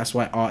creativity, that's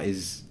why art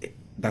is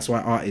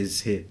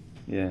here.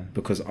 Yeah.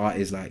 Because art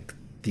is like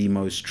the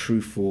most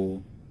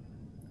truthful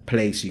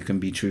place you can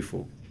be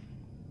truthful.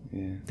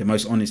 Yeah. The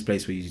most honest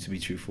place for you to be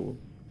truthful.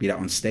 Be that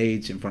on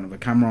stage, in front of a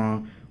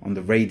camera, on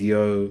the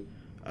radio,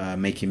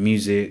 making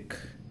music,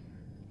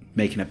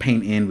 making a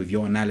painting with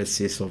your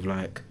analysis of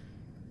like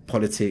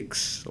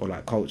politics or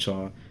like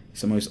culture.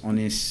 It's the most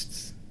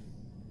honest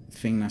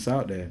thing that's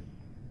out there.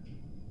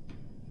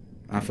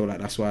 I feel like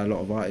that's why a lot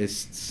of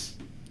artists,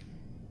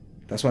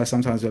 that's why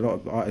sometimes a lot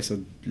of artists are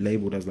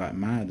labelled as like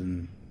mad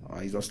and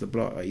he's lost the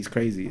plot, he's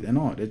crazy. They're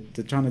not.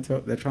 They're trying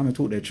to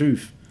talk their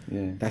truth.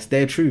 Yeah. That's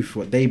their truth,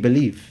 what they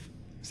believe.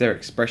 It's their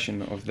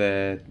expression of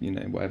their,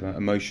 whatever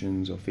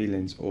emotions or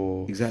feelings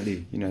or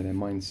Exactly. their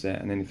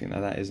mindset and anything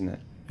like that, isn't it?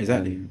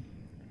 Exactly.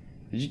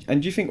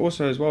 And do you think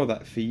also as well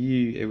that for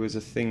you it was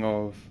a thing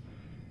of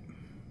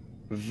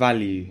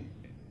value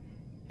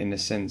in the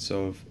sense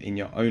of in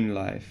your own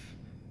life,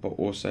 but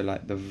also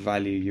like the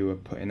value you were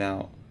putting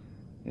out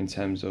in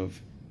terms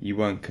of you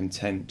weren't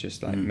content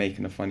just like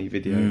making a funny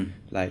video.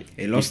 Like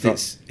it lost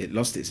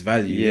its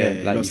value.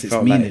 It like lost you its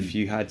felt meaning. like if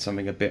you had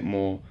something a bit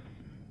more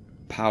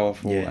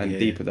powerful and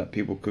deeper that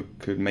people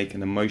could make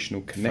an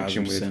emotional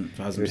connection with,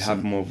 it would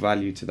have more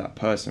value to that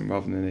person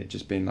rather than it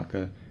just being like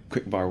a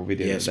quick viral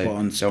video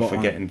that they'll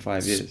forget in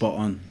 5 years. Spot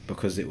on,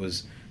 because it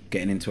was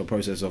getting into a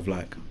process of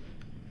like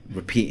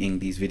repeating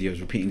these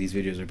videos,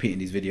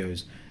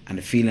 and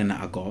the feeling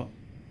that I got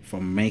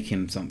from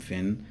making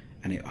something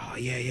and it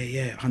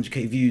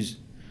 100k views,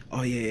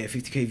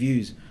 50k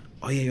views,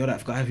 you're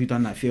that guy who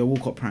done that Theo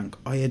Walcott prank,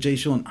 Jay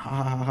Sean,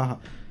 ha ha ha.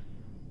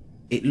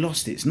 It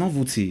lost its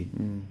novelty.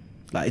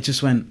 Like it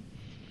just went,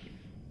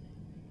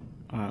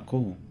 alright,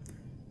 cool.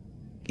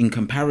 In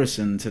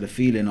comparison to the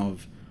feeling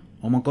of,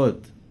 oh my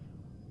god,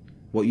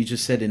 what you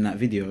just said in that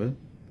video,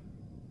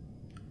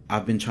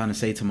 I've been trying to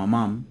say to my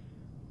mum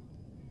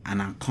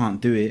and I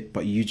can't do it,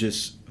 but you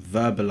just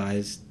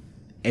verbalized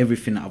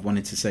everything that I've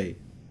wanted to say.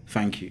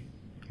 Thank you.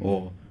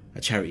 Or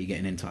a charity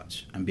getting in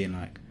touch and being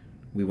like,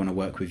 we want to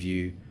work with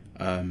you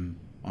on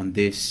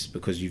this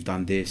because you've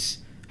done this.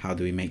 How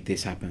do we make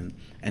this happen?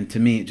 And to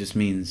me, it just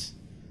means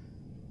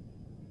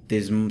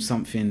there's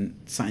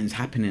something's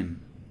happening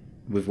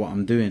with what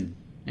I'm doing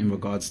in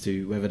regards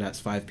to whether that's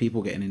 5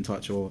 people getting in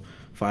touch or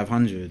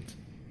 500.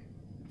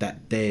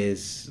 That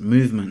there's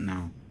movement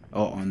now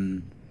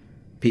on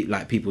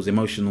people's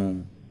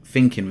emotional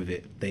thinking with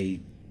it.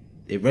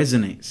 It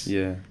resonates.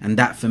 Yeah. And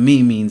that for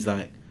me means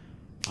like,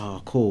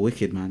 oh, cool,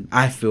 wicked, man.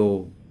 I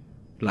feel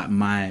like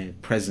my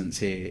presence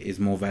here is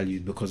more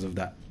valued because of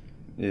that.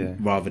 Yeah.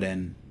 Rather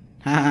than,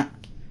 I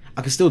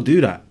can still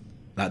do that.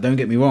 Like, don't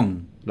get me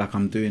wrong. Like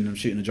I'm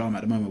shooting a drama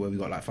at the moment where we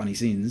got like funny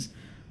scenes,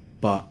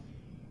 but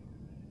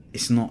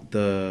it's not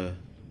I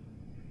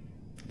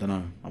don't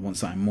know. I want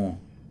something more.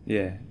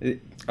 Yeah.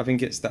 I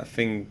think it's that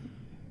thing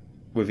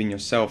within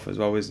yourself as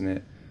well, isn't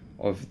it?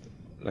 Of,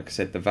 like I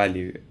said, the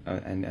value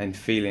and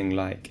feeling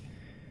like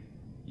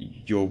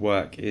your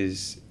work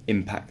is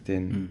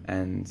impacting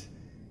and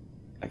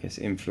I guess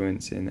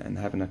influencing and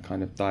having a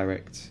kind of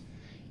direct,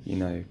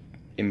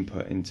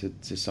 input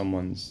into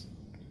someone's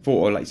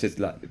thought, or like you said,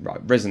 like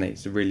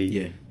resonates.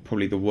 Really,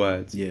 probably the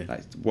words. Yeah.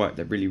 Like work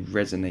that really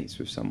resonates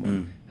with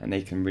someone, and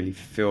they can really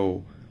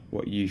feel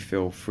what you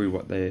feel through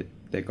what they're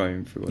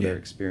going through or their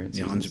experiences.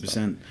 Yeah,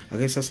 100%. I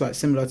guess that's like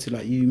similar to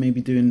like you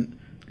maybe doing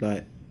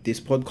like this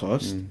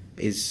podcast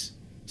is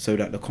so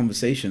that the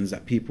conversations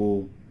that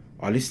people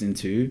are listening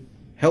to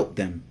help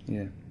them.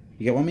 Yeah.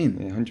 You get what I mean?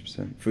 Yeah,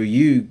 100%. Through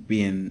you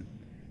being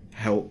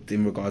helped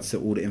in regards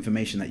to all the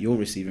information that you're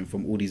receiving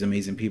from all these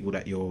amazing people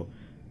that you're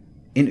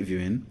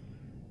interviewing,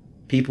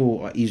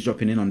 people are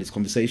eavesdropping in on this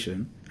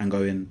conversation and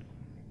going,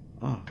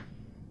 I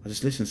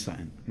just listened to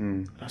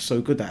something. That's so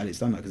good that Alex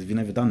done that, because if you've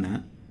never done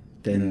that,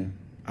 then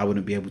I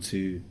wouldn't be able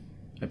to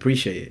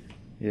appreciate it.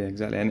 Yeah,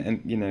 exactly.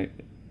 And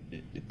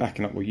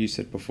backing up what you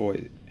said before,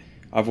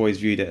 I've always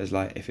viewed it as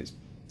like, if it's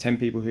 10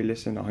 people who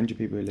listen, 100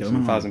 people who listen,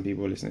 1,000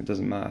 people who listen, it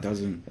doesn't matter.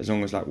 As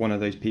long as like one of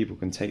those people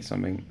can take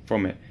something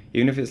from it,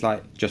 even if it's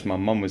like just my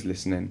mum was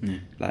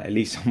listening, like at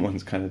least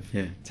someone's kind of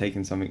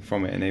taken something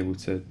from it and able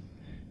to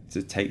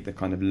take the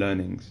kind of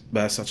learnings.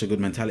 But that's such a good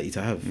mentality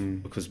to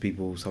have, because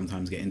people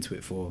sometimes get into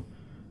it for,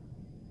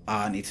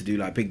 I need to do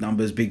like big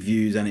numbers, big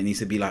views, and it needs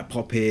to be like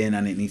popping,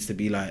 and it needs to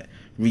be like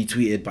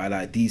retweeted by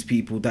like these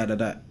people,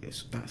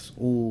 that's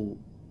all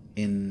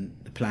in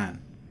the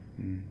plan.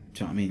 Do you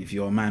know what I mean? If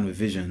you're a man with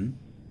vision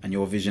and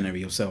you're a visionary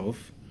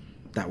yourself,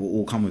 that will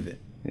all come with it.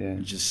 Yeah.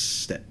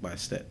 Just step by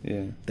step,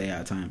 day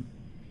at a time.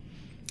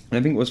 And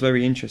I think what's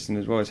very interesting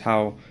as well is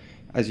how,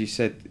 as you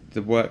said,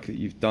 the work that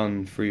you've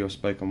done through your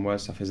spoken word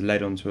stuff has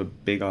led on to a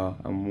bigger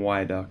and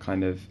wider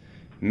kind of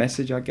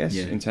message, I guess,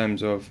 in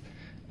terms of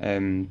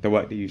the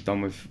work that you've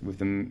done with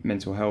the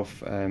mental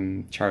health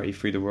charity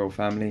Through the Royal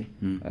Family,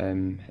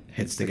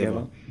 Heads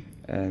Together,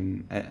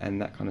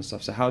 and that kind of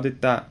stuff. So how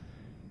did that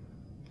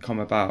come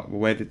about?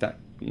 Where did that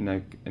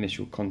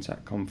initial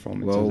contact come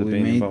from in terms of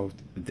being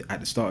involved? At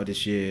the start of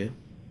this year,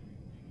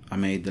 I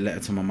made the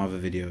Letter to My Mother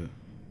video,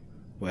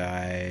 where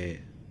I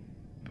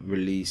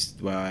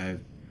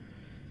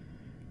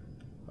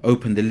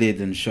opened the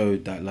lid and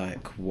showed that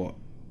like what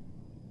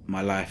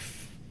my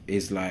life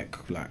is like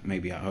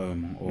maybe at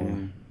home,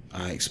 or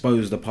I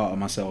exposed a part of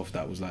myself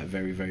that was like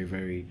very, very,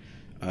 very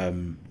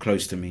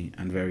close to me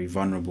and very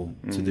vulnerable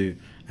to do.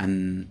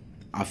 And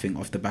I think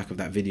off the back of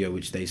that video,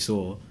 which they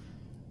saw,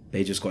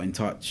 they just got in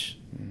touch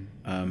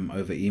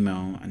over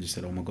email and just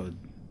said, oh my God,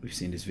 we've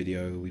seen this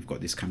video, we've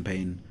got this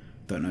campaign,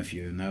 don't know if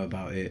you know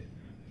about it,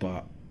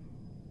 but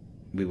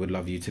we would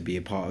love you to be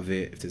a part of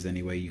it if there's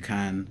any way you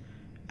can.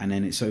 And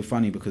then it's so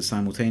funny because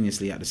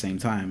simultaneously at the same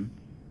time,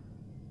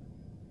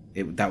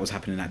 that was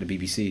happening at the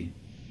BBC.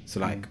 So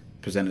like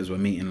presenters were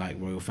meeting like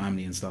royal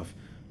family and stuff,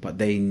 but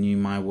they knew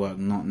my work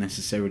not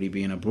necessarily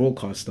being a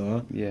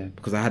broadcaster,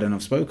 because I hadn't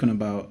have spoken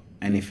about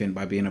anything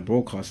by being a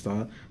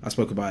broadcaster. I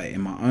spoke about it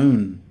in my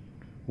own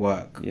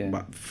work,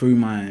 but through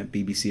my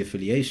BBC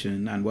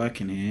affiliation and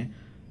working here,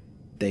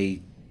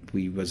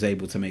 we was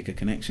able to make a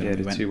connection. Yeah,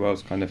 the two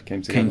worlds kind of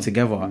came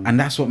together. And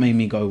that's what made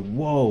me go,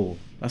 whoa,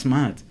 that's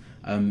mad.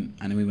 And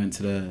then we went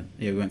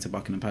to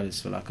Buckingham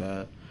Palace for like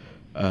a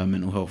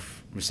mental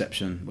health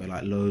reception where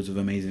like loads of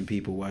amazing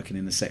people working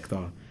in the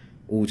sector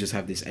all just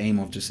have this aim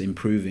of just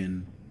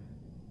improving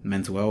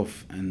mental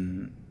health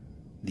and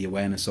the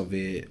awareness of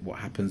it, what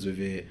happens with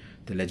it,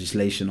 the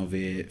legislation of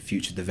it,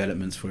 future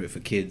developments for it for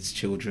kids,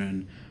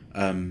 children.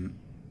 And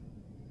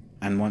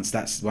once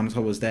I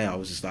was there, I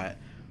was just like,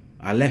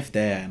 I left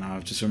there and I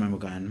just remember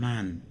going,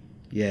 man,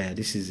 yeah,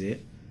 this is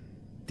it.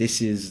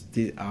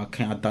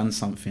 I've done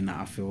something that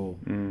I feel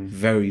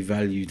very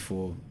valued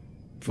for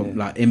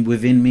like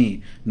within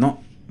me,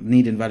 not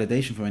needing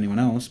validation from anyone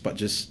else, but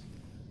just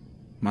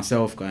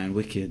myself going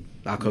wicked.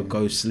 I could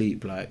go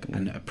sleep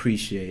and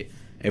appreciate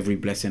every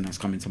blessing that's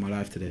come into my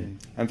life today.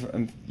 And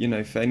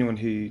for anyone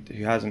who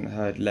hasn't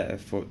heard Letter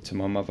to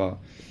My Mother,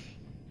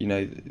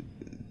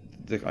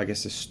 I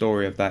guess the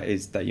story of that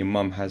is that your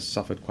mum has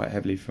suffered quite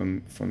heavily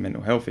from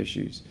mental health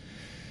issues.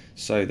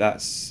 So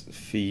that's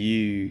for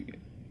you,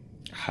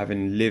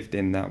 having lived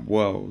in that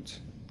world,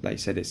 like you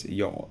said,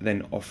 you're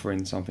then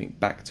offering something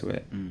back to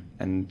it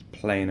and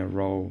playing a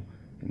role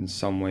in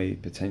some way,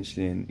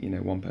 potentially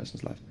in one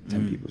person's life,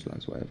 10 people's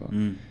lives, whatever.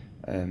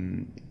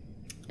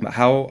 But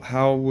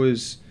how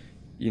was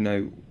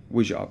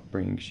your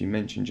upbringing? 'Cause you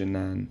mentioned your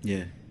nan,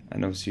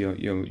 and obviously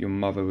your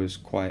mother was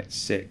quite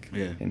sick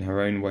in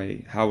her own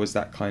way. How was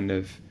that kind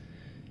of,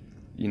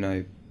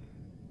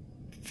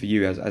 for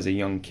you as a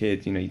young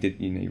kid?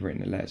 You've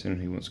written a letter to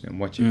anyone who wants to go and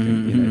watch it.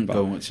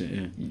 Go and watch it.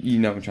 Yeah. You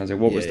know what I'm trying to say.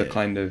 What was the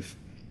kind of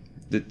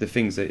the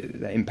things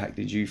that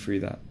impacted you through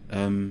that?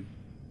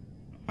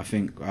 I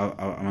think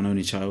I'm an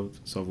only child,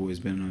 so I've always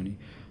been an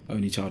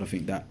only child. I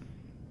think that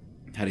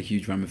had a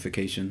huge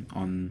ramification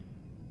on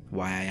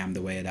why I am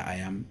the way that I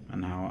am,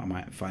 and how I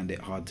might find it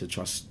hard to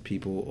trust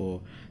people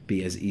or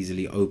be as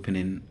easily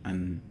opening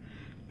and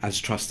as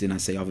trusting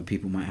as say other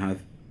people might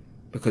have,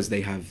 because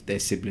they have their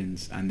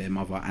siblings and their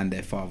mother and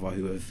their father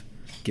who have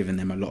given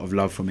them a lot of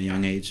love from a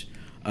young age.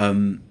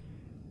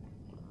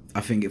 I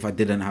think if I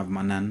didn't have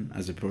my nan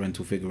as a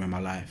parental figure in my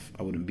life,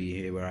 I wouldn't be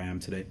here where I am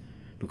today,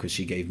 because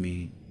she gave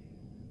me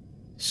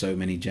so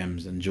many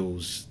gems and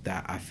jewels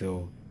that I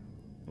feel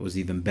was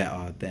even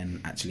better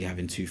than actually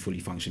having two fully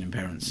functioning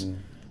parents.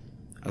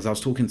 As I was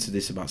talking to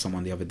this about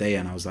someone the other day,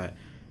 and I was like,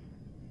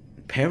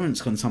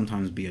 parents can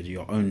sometimes be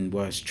your own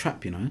worst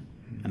trap, And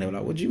they were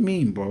like, what do you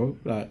mean, bro?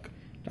 Like,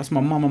 that's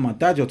my mum and my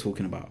dad you're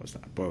talking about. I was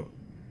like, bro,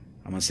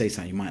 I'm going to say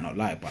something you might not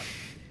like, but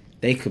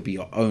they could be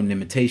your own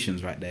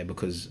limitations right there,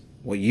 because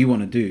what you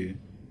want to do,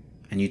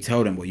 and you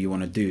tell them what you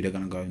want to do, they're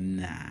going to go,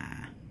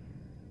 nah,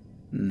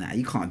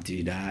 you can't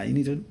do that. You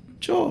need a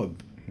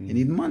job. You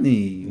need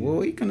money.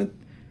 What are you going to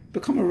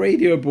become a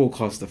radio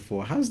broadcaster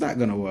for? How's that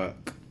going to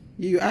work?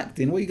 You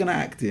acting? What are you going to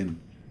act in?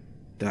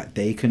 That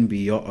they can be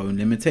your own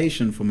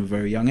limitation from a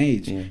very young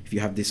age. If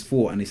you have this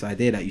thought and this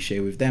idea that you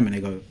share with them, and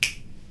they go,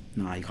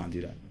 nah, you can't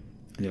do that.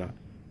 And you're like,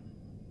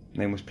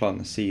 they must plant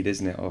the seed,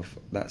 isn't it, of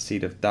that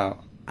seed of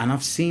doubt. And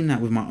I've seen that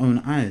with my own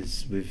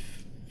eyes, with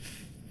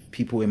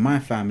people in my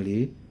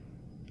family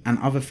and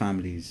other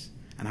families.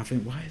 And I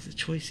think, why is the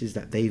choices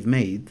that they've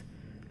made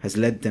has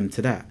led them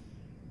to that?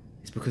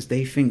 It's because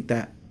they think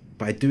that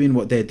by doing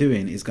what they're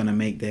doing is going to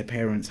make their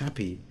parents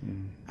happy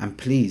and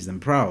pleased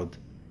and proud.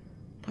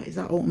 But is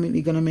that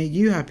ultimately going to make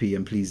you happy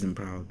and pleased and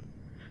proud?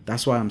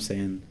 That's why I'm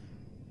saying,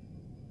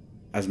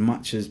 as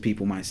much as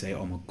people might say,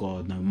 oh my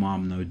God, no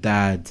mum, no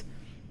dad,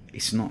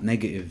 it's not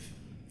negative.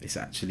 It's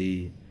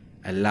actually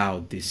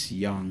allowed this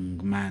young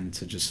man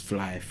to just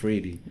fly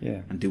freely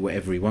Yeah. and do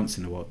whatever he wants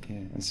in the world. Yeah,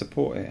 and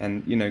support it,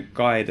 and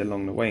guide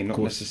along the way, not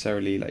course.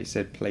 necessarily, like you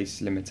said,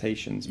 place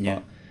limitations, Yeah.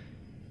 but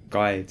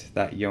guide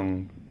that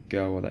young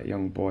girl or that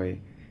young boy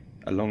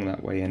along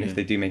that way. And Yeah. if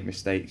they do make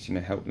mistakes,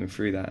 help them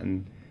through that,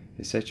 and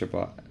etc.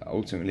 But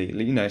ultimately,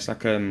 it's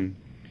like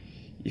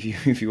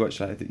if you watch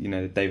like the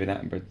David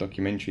Attenborough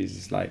documentaries,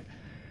 it's like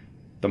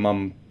the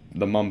mum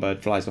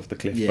bird flies off the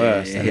cliff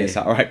first, and it's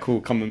like, all right, cool,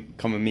 come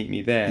and meet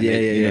me there.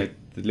 And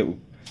the little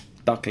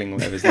duckling or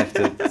whatever is left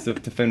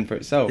to fend for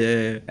itself.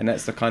 Yeah. And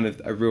that's the kind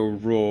of a real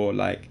raw,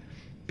 like,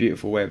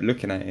 beautiful way of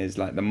looking at it. Is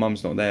like the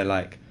mum's not there,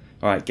 like,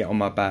 all right, get on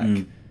my back,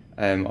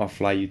 I'll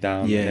fly you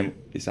down. Yeah. And then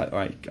it's like, all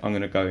right, I'm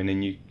gonna go, and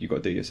then you got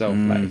to do it yourself.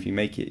 Like, if you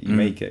make it, you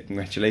make it.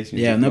 Congratulations.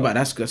 Yeah, If no, not-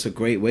 but that's a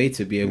great way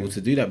to be able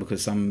to do that,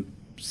 because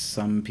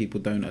some people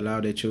don't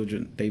allow their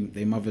children,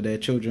 they mother their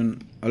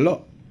children a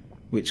lot,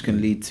 which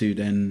can lead to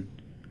then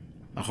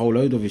a whole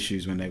load of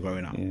issues when they're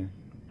growing up. Yeah.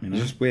 You know?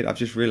 It's just weird. I've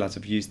just realised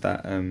I've used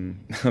that.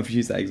 I've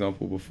used that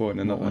example before, and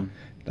What another one?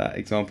 that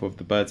example of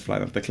the birds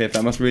flying off the cliff.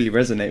 That must really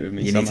resonate with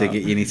me. You somehow.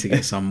 need to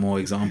get some more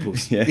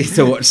examples. Yeah. You need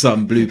to watch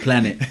some Blue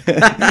Planet.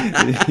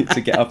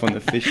 To get up on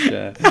the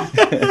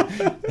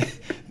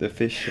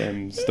fish,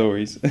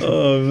 stories.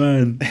 Oh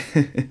man.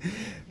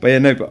 But yeah,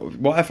 no. But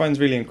what I find is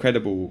really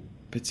incredible,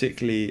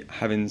 particularly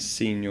having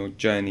seen your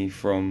journey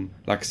from,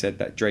 like I said,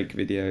 that Drake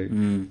video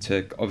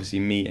to obviously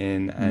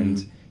meeting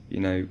and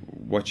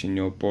watching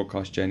your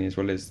broadcast journey, as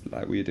well as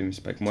like what you're doing with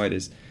Spoken Word,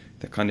 is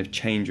the kind of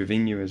change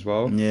within you as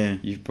well. Yeah.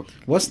 You've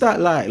What's that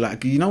like?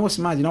 Like, you know what's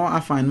mad? You know what I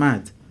find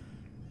mad?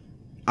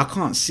 I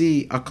can't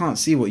see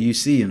what you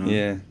see,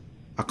 yeah,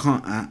 I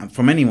can't,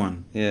 from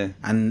anyone. yeah,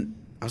 And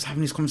I was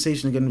having this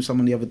conversation again with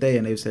someone the other day,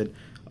 and they said,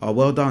 "Oh,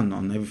 well done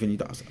on everything you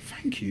done." I was like,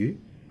 "Thank you."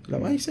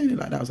 Like, why are you saying it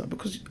like that? I was like,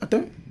 because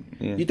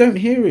yeah. you don't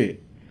hear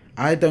it.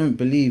 I don't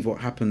believe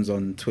what happens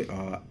on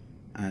Twitter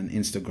and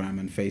Instagram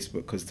and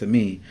Facebook, because to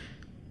me,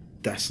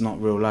 that's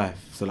not real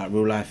life. So like,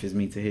 real life is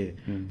me to hear.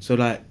 So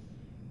like,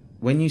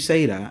 when you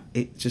say that,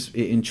 it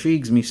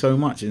intrigues me so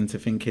much into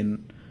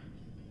thinking,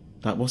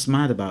 like, what's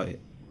mad about it?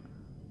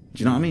 Do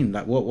you know what I mean?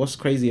 Like, what's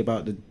crazy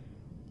about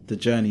the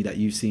journey that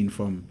you've seen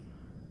from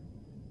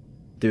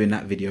doing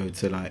that video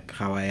to like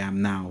how I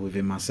am now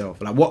within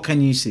myself? Like, what can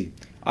you see?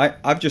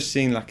 I've just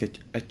seen like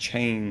a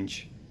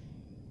change,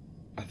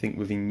 I think,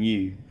 within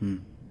you,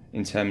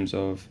 in terms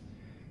of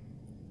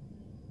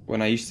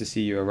when I used to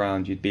see you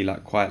around, you'd be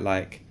like quite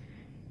like,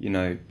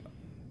 I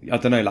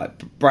don't know,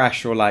 like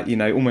brash or like,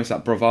 almost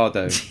like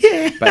bravado.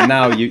 Yeah. But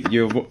now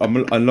you're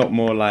a lot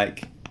more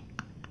like,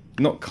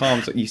 not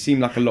calm, so you seem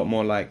like a lot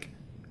more like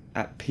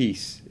at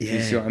peace. If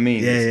you see what I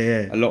mean?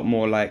 Yeah. A lot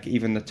more like,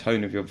 even the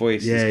tone of your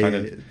voice is kind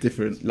of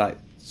different. like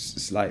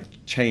it's like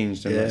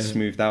changed and like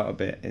smoothed out a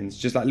bit, and it's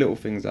just like little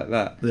things like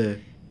that.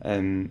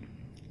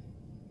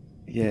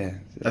 Yeah.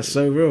 That's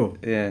so real.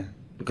 Yeah.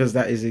 Because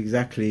that is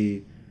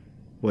exactly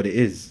what it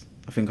is.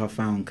 I think I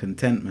found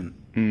contentment.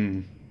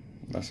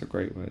 That's a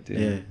great word.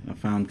 Yeah, I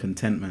found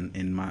contentment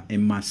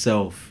in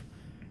myself.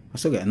 I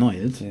still get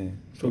annoyed. Yeah.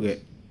 Still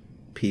get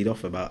peed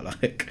off about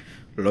like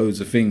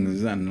loads of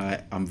things, and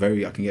like I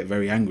can get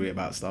very angry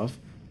about stuff.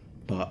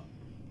 But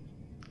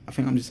I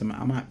think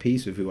I'm at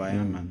peace with who I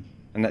am, man.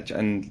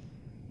 And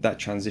that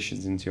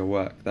transitions into your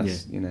work.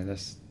 That's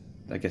that's,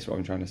 I guess, what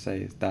I'm trying to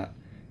say is that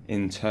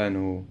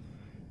internal,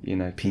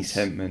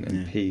 contentment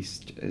and peace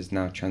is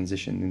now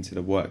transitioned into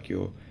the work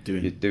you're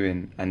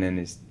doing, and then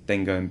it's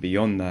then going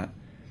beyond that,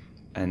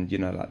 and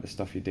like the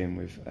stuff you're doing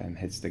with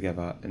Heads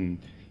Together, and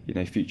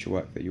future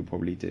work that you'll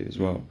probably do as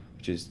well,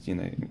 which is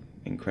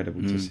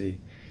incredible to see.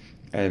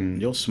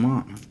 You're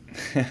smart,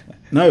 man.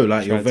 No,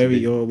 like you're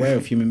aware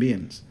of human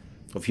beings,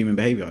 of human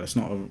behaviour. That's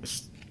not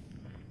it's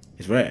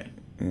rare.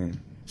 Yeah.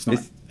 It's not.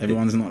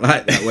 Everyone's not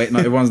like that way. Not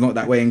everyone's not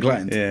that way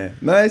inclined. Yeah.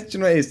 No,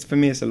 it's for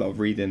me. It's a lot of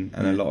reading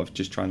and a lot of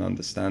just trying to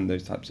understand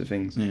those types of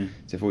things. Yeah.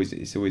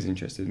 It's always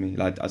interested me.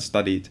 Like I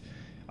studied.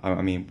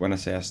 I mean, when I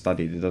say I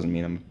studied, it doesn't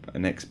mean I'm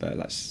an expert.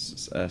 Like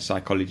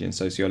psychology and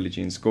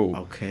sociology in school.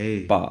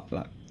 Okay. But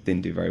like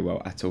didn't do very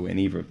well at all in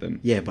either of them.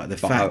 Yeah, but the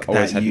fact I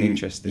always that had an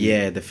interest in.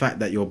 Yeah, the fact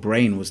that your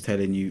brain was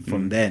telling you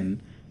from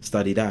then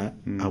study that.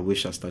 I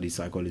wish I studied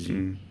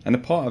psychology. And a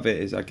part of it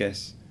is, I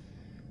guess,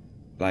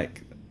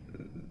 like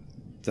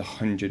the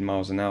 100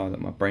 miles an hour that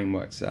my brain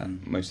works at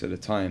most of the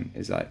time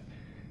is like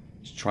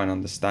just trying to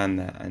understand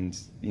that, and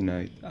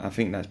I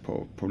think that's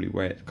probably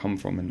where it come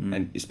from,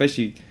 and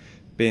especially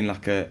being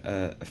like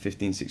a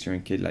 15,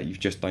 16-year-old kid, like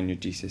you've just done your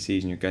GCSEs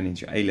and you're going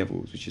into your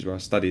A-levels, which is where I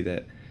studied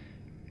it.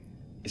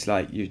 It's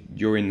like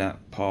you're in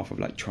that path of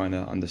like trying to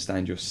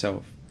understand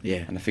yourself.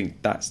 Yeah. And I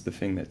think that's the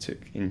thing that took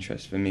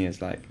interest for me,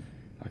 is like,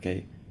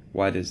 okay,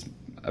 why does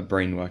a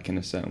brain work in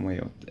a certain way,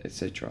 or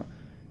etc.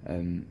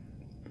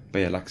 But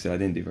yeah, like I said, I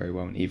didn't do very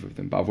well in either of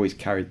them, but I've always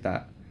carried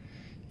that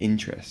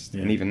interest.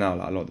 Yeah. And even now,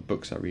 like a lot of the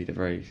books I read are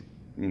very,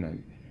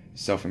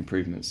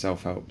 self-improvement,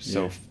 self-help,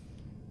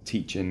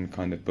 self-teaching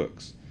kind of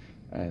books.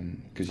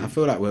 Cause I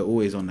feel like we're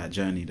always on that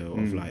journey though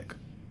of like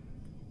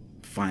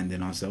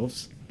finding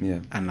ourselves.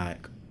 Yeah. And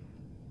like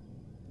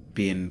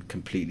being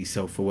completely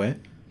self-aware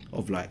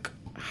of like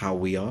how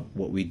we are,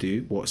 what we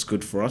do, what's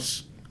good for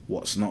us,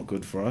 what's not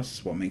good for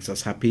us, what makes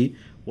us happy,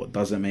 what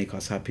doesn't make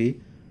us happy.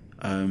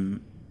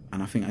 And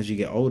I think as you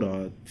get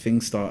older,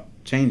 things start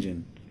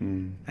changing,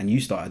 and you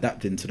start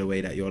adapting to the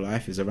way that your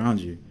life is around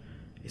you.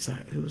 It's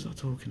like, who was I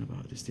talking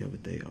about this the other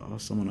day? I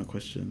asked someone a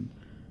question.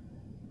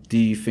 Do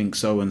you think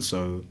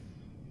so-and-so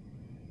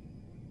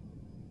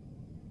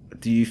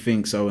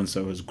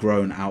has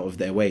grown out of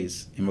their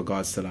ways in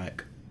regards to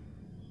like,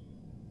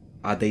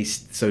 are they,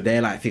 so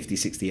they're like 50,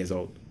 60 years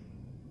old,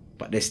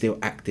 but they're still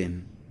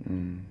acting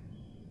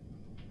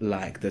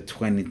like the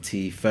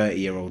 20,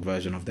 30-year-old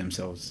version of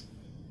themselves.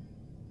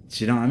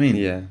 Do you know what I mean?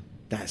 Yeah.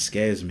 That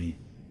scares me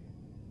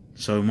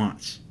so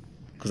much,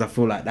 because I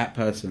feel like that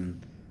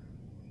person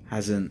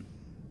hasn't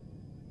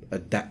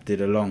adapted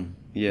along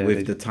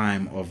with the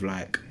time of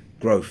like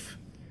growth.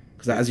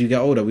 Because as you get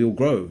older, we all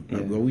grow.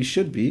 Like, well, we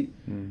should be.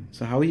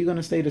 So how are you going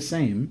to stay the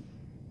same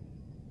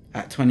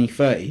at 20,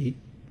 30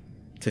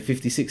 to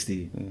 50,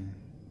 60?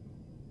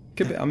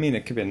 Could be, I mean,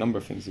 it could be a number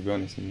of things, to be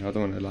honest. I don't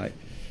want to like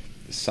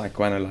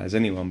psychoanalyze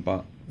anyone,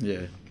 but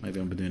yeah, maybe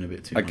I'm doing a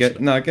bit too I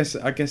much.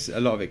 I guess a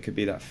lot of it could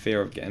be that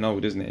fear of getting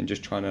old, isn't it? And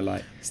just trying to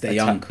like stay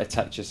young,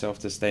 attach yourself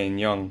to staying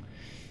young,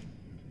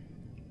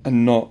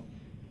 and not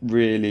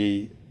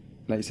really,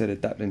 like you said,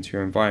 adapting to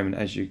your environment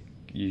as you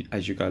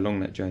go along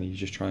that journey. You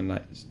just try and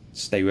like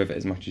stay with it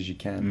as much as you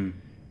can.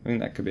 I think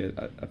that could be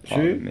a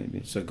part of it, maybe.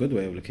 It's a good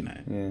way of looking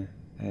at it. Yeah.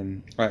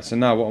 Right. So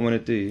now what I'm going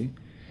to do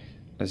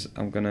is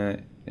I'm going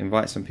to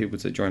invite some people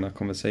to join our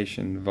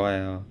conversation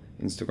via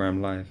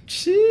Instagram Live.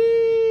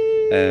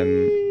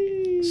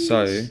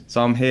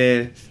 So I'm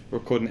here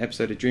recording an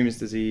episode of Dreamers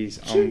Disease.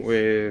 I'm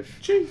with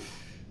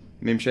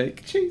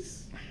Mimshake.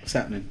 Cheese. What's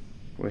happening?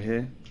 We're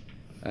here.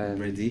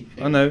 Ready?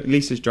 Oh no,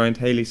 Lisa's joined.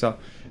 Hey Lisa.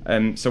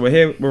 So we're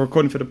here. We're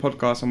recording for the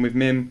podcast. I'm with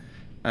Mim,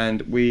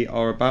 and we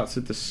are about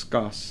to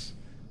discuss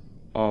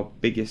our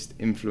biggest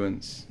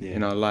influence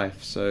in our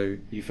life. So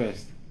you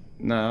first.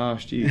 No, I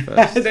asked you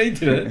first. No, you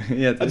didn't.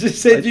 Yeah, I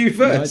just said you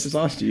first. No, I just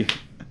asked you.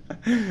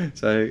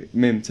 So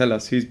Mim, tell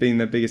us who's been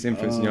the biggest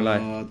influence in your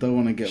life. I don't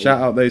want to get.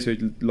 Shout out those who are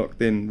locked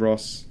in: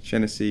 Ross,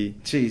 Genesee,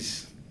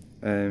 Cheese.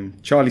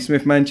 Charlie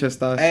Smith,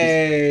 Manchester,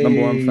 hey,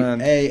 number one fan.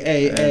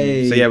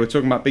 Hey. So yeah, we're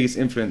talking about biggest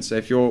influence. So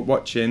if you're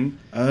watching,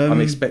 I'm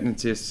expecting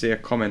to see a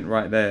comment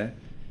right there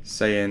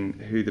saying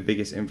who the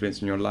biggest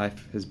influence in your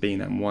life has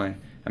been and why.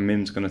 And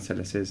Mim's gonna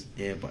tell us his.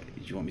 Yeah, but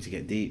do you want me to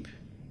get deep?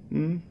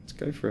 Let's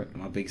go for it.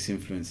 My biggest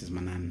influence is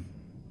my nan.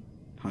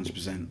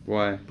 100%.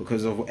 Why?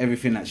 Because of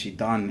everything that she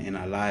done in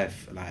her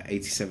life. Like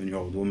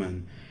 87-year-old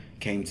woman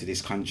came to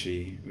this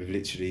country with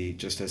literally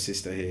just her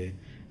sister here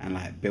and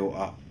like built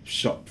up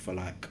shop for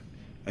like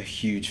a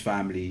huge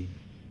family,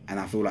 and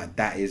I feel like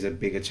that is a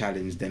bigger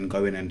challenge than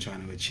going and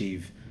trying to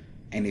achieve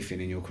anything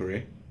in your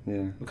career.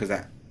 Yeah. Because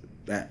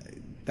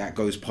that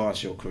goes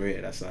past your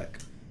career. That's like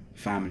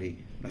family.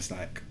 That's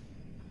like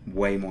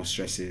way more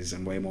stresses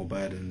and way more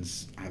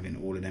burdens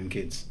having all of them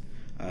kids.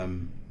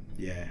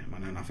 Yeah, my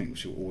nan, I think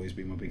she'll always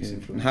be my biggest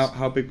influence.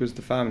 How big was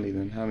the family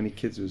then? How many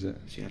kids was it?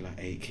 She had like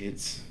 8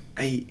 kids.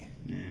 8?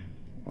 Yeah.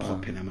 Wow.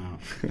 Popping them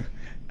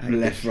out.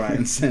 Left, right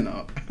and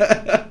centre.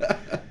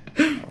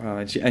 Wow,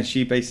 and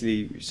she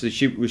basically, so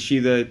was she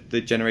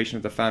the generation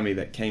of the family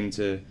that came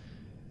to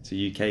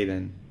UK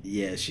then?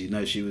 Yeah,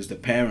 she was the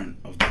parent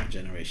of that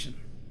generation.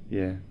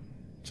 Yeah.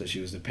 So she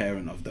was the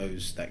parent of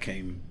those that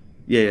came.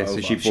 Yeah,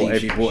 over. So she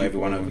brought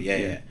everyone over.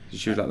 Yeah. So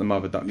she was like the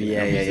mother duck.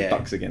 Yeah.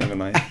 Ducks again,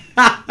 haven't I?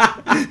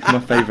 my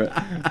favourite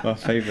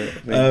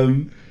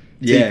thing.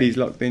 TP's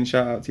locked in.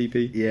 Shout out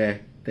TP. Yeah,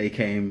 they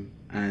came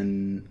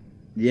and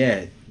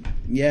yeah,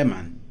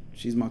 man.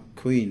 She's my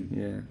queen.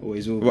 Yeah,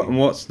 always will be. And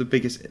what's the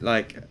biggest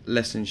like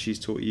lesson she's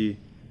taught you?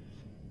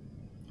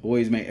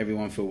 Always make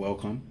everyone feel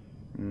welcome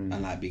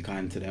and like be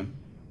kind to them,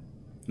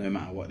 no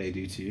matter what they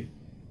do to you.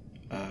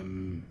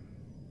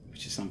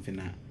 Which is something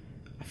that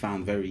I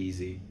found very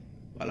easy,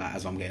 but like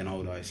as I'm getting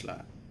older, it's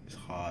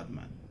hard,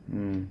 man.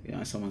 You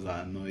know, someone's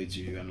like annoyed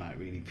you and like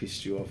really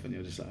pissed you off, and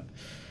you're just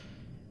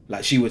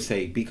like she would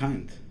say, be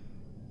kind.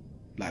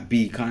 Like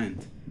be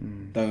kind.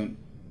 Don't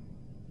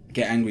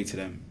get angry to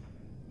them.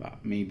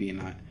 Like me being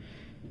like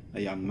a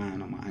young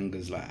man, my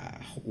anger's like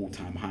at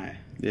all-time high.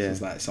 Yeah. So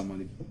it's like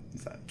someone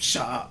is like,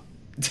 shut up.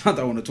 I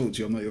don't want to talk to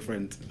you. I'm not your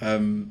friend.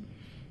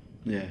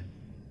 Yeah.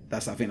 I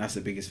think that's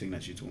the biggest thing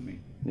that you taught me.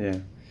 Yeah.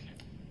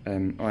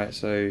 All right.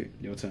 So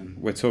your turn.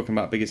 We're talking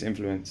about biggest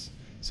influence.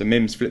 So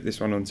Mim's flipped this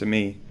one onto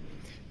me,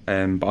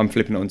 but I'm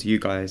flipping it onto you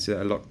guys that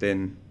are locked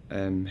in.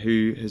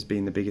 Who has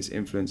been the biggest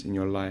influence in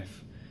your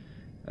life,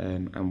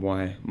 and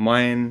why?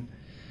 Mine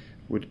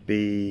would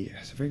be.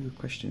 That's a very good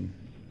question.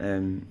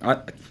 I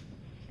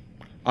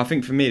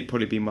think for me it'd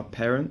probably be my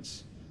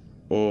parents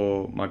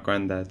or my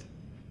granddad.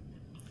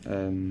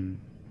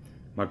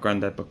 My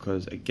granddad,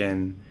 because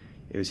again,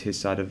 it was his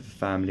side of the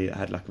family that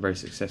had like a very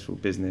successful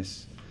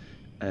business.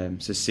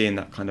 So seeing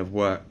that kind of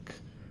work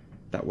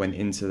that went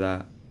into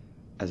that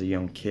as a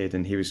young kid,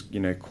 and he was,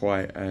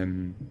 quite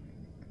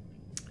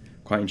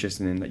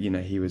interested in that.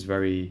 He was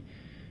very,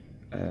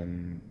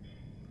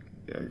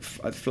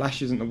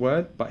 flash isn't the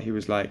word, but he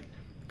was like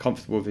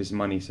comfortable with his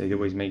money, so he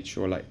always made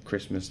sure like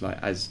Christmas, like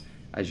as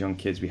young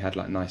kids, we had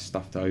like nice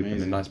stuff to open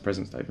and nice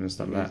presents to open and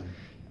stuff like that.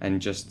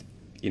 And just,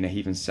 you know, he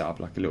even set up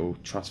like a little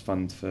trust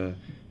fund for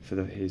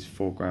his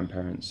 4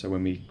 grandparents. So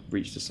when we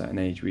reached a certain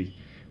age,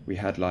 we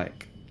had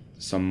like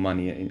some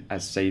money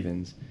as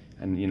savings,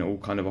 and you know, all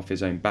kind of off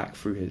his own back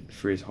through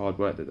his hard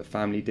work that the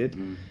family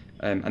did.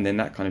 And then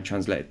that kind of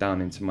translated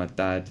down into my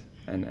dad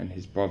and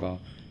his brother,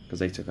 because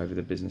they took over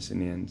the business in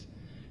the end,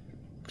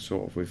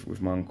 sort of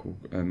with my uncle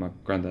and my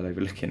granddad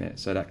overlooking it.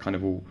 So that kind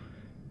of all,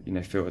 you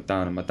know, filtered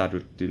down, and my dad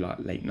would do like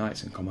late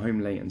nights and come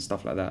home late and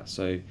stuff like that.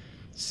 So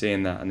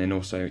seeing that, and then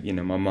also, you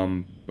know, my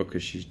mum,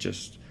 because she's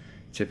just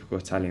typical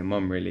Italian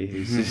mum really,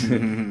 who's just, you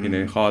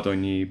know, hard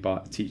on you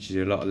but teaches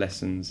you a lot of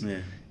lessons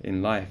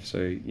in life. So,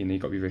 you know, you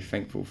got to be very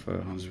thankful for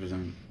 100%. Do you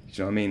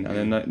know what I mean?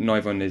 And then not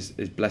everyone is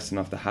blessed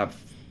enough to have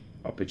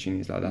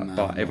opportunities like that,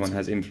 but everyone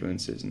has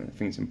influences, and I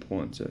think it's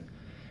important to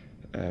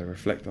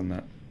reflect on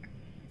that.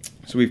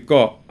 So we've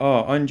got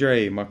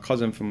Andre, my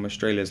cousin from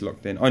Australia, is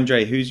locked in.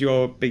 Andre, who's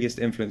your biggest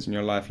influence in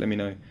your life? Let me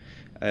know.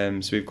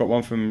 So we've got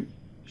one from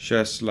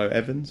Sherslow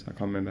Evans. I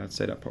can't remember how to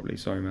say that properly.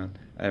 Sorry,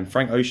 man.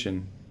 Frank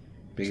Ocean.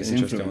 Biggest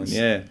influence.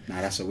 Yeah.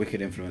 Nah, that's a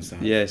wicked influence to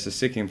have. Yeah, it's a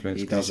sick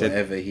influence. He does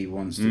whatever he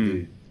wants to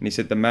do. And he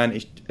said the man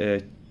is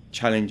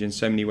challenged in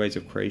so many ways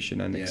of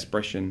creation and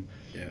expression,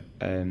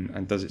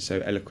 and does it so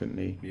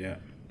eloquently. Yeah.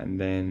 And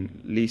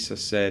then Lisa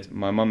said,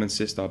 my mum and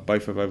sister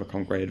both have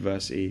overcome great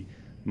adversity.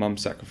 Mum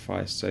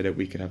sacrificed so that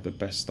we could have the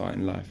best start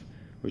in life,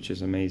 which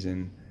is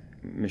amazing.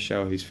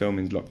 Michelle, who's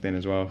filming, is locked in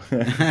as well. So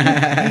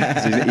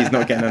he's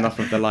not getting enough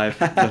of the live.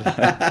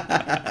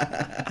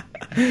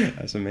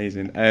 That's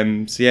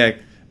amazing. So yeah,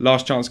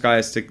 last chance,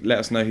 guys, to let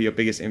us know who your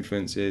biggest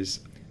influence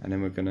is, and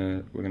then we're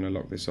gonna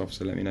lock this off.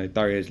 So let me know.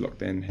 Dario's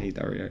locked in. Hey,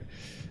 Dario.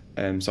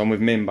 So I'm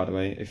with Mim, by the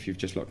way. If you've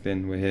just locked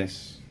in, we're here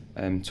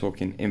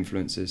talking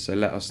influences. So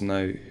let us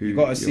know who. You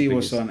got to see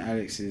what's on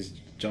Alex's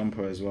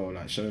jumper as well.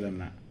 Like, show them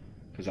that,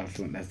 because I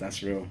think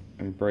that's real.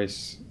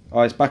 Embrace.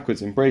 Oh, it's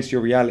backwards. Embrace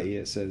your reality,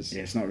 it says.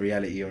 Yeah, it's not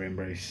reality or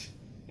embrace.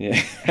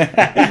 Yeah.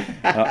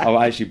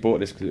 I actually bought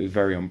this because it was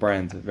very on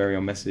brand, very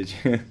on message.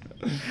 You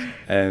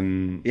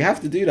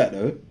have to do that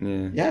though.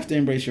 Yeah. You have to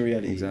embrace your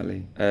reality.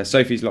 Exactly.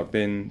 Sophie's locked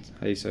in.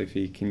 Hey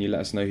Sophie, can you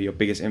let us know who your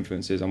biggest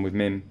influence is? I'm with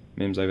Mim.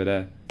 Mim's over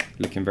there,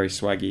 looking very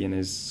swaggy in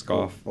his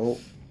scarf. Oh.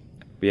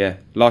 But yeah,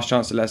 last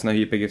chance to let us know who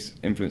your biggest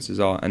influences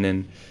are, and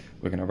then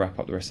we're going to wrap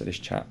up the rest of this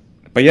chat.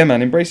 But yeah,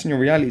 man, embracing your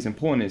reality is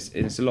important.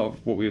 It's a lot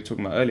of what we were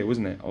talking about earlier,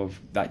 wasn't it? Of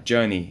that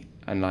journey,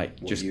 and like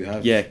What just you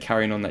have.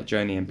 carrying on that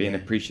journey and being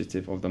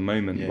appreciative of the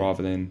moment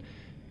rather than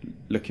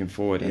looking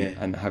forward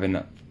and having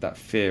that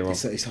fear of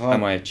it's hard.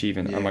 Am I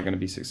achieving? Am I going to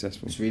be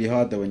successful? It's really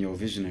hard though when you're a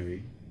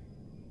visionary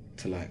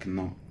to like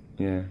not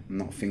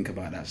think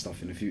about that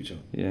stuff in the future.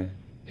 Yeah.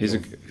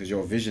 Because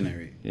you're a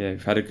visionary. Yeah,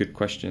 we've had a good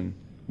question.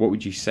 What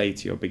would you say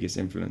to your biggest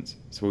influence?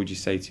 So what would you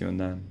say to your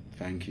nan?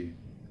 Thank you.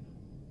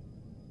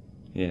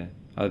 Yeah.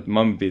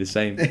 Mum would be the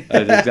same. That's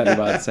exactly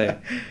what I'd say.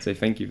 Say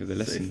thank you for the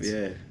lessons.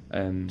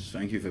 Just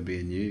thank you for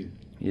being you.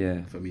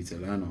 Yeah. For me to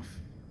learn off.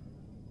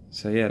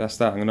 So yeah, that's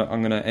that.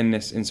 I'm gonna end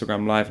this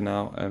Instagram live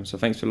now. So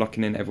thanks for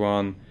locking in,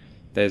 everyone.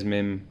 There's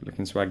Mim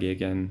looking swaggy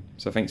again.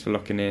 So thanks for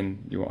locking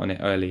in. You were on it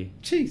early.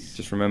 Jeez.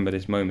 Just remember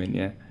this moment,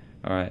 yeah?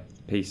 All right.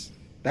 Peace.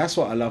 That's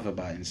what I love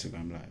about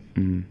Instagram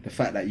Live. The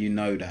fact that you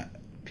know that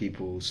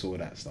people saw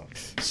that stuff.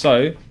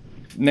 So,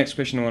 next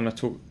question I want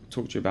to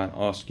talk to you about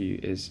and ask you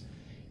is,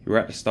 you're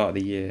at the start of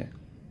the year.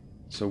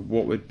 So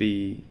what would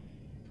be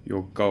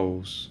your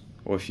goals?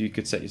 Or if you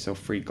could set yourself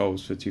 3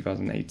 goals for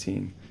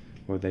 2018,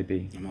 what would they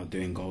be? I'm not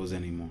doing goals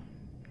anymore.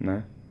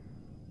 No?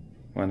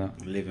 Why not?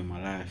 I'm living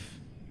my life.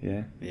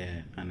 Yeah?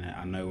 Yeah, and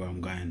I know where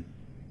I'm going.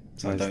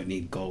 So Nice. I don't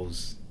need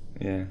goals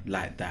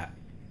like that.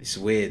 It's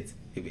weird.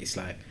 It's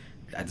like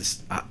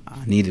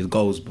I needed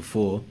goals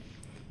before,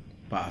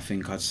 but I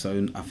think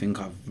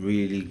I've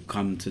really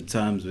come to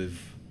terms with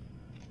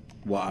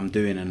what I'm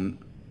doing and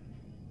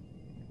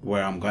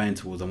where I'm going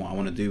towards and what I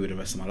want to do with the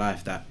rest of my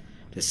life. That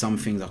there's some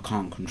things I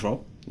can't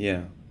control.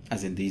 Yeah.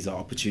 As in, these are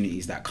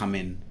opportunities that come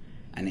in,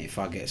 and if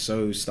I get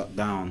so stuck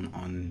down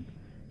on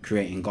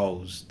creating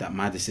goals that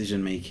my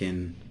decision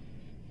making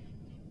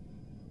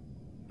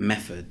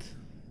method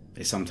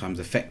is sometimes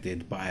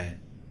affected by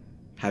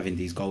having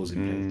these goals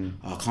in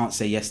place. I can't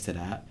say yes to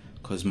that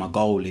because my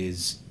goal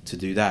is to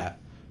do that,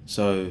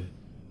 so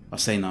I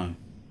say no.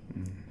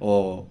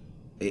 Or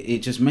it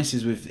just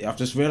messes with. I've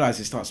just realised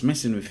it starts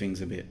messing with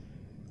things a bit.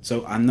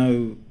 So I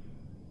know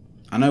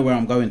where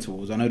I'm going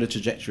towards. I know the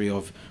trajectory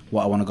of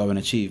what I want to go and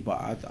achieve,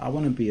 but I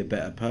want to be a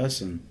better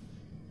person.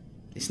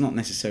 It's not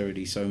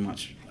necessarily so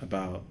much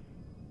about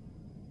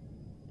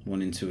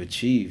wanting to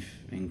achieve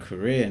in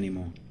career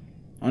anymore.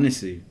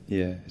 Honestly.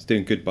 Yeah, it's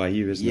doing good by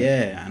you, isn't it?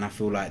 Yeah, and I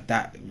feel like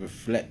that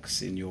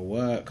reflects in your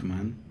work,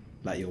 man.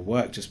 Like your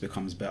work just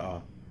becomes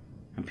better,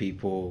 and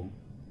people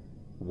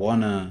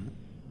wanna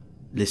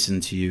listen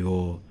to you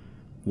or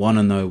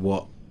wanna know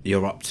what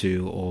you're up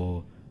to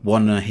or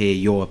wanna hear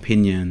your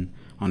opinion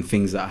on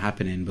things that are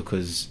happening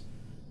because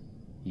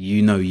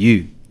you know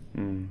you.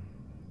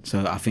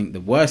 So I think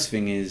the worst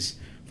thing is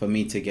for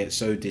me to get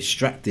so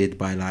distracted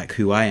by like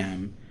who I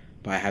am,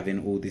 by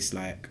having all this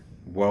like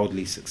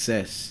worldly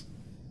success.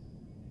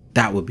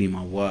 That would be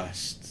my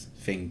worst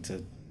thing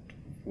to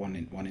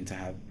wanting to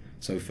have.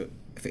 So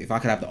if I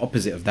could have the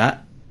opposite of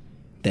that,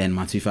 then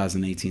my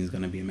 2018 is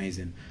going to be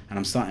amazing. And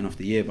I'm starting off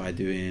the year by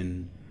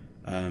doing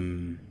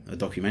a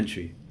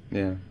documentary.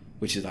 Yeah.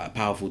 Which is like a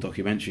powerful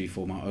documentary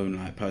for my own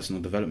like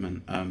personal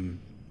development. I'm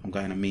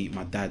going to meet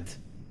my dad,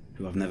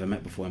 who I've never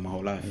met before in my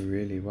whole life. Oh,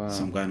 really? Wow.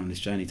 So I'm going on this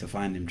journey to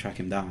find him, track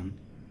him down,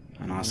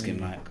 and ask him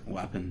like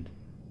what happened.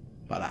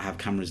 But like have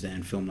cameras there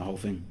and film the whole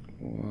thing.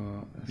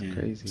 Wow, that's Yeah,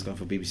 crazy. It's going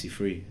for BBC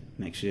Three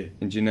next year.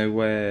 And do you know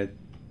where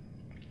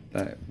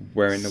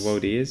in the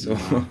world he is? Or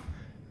No.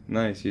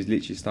 No, so he's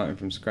literally starting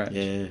from scratch.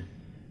 Yeah,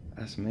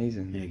 That's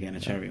amazing. yeah, getting a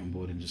charity on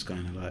board and just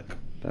going to like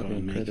That'd go be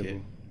and make it.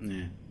 incredible.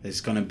 Yeah,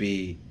 it's gonna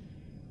be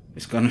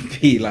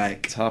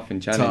like Tough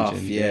and challenging.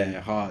 tough,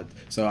 yeah, hard.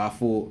 So I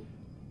thought,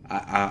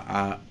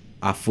 I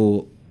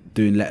thought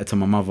doing Letter to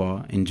My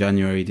Mother in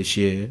January this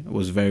year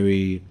was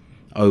very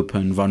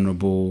open,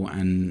 vulnerable,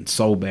 and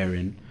soul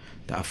bearing.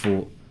 That I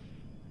thought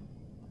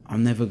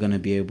I'm never gonna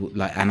be able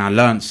like, and I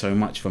learned so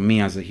much from me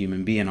as a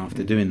human being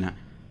after doing that.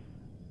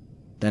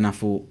 Then I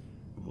thought,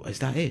 is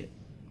that it?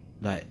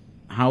 Like,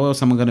 how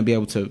else am I gonna be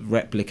able to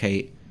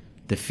replicate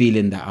the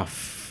feeling that I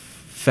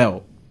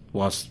felt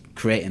whilst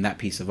creating that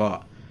piece of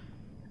art?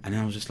 And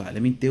then I was just like,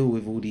 let me deal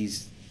with all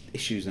these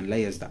issues and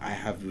layers that I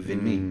have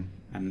within me.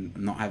 And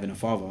not having a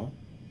father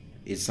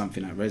is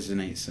something that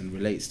resonates and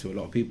relates to a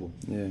lot of people.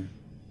 Yeah.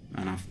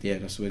 And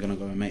that's we're gonna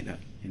go and make that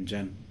in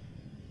Jan.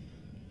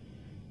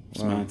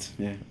 It's Wow. mad,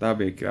 yeah.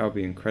 That'll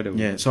be incredible.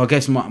 Yeah. So I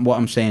guess what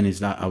I'm saying is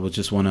that I would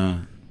just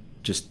wanna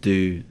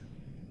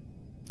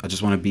I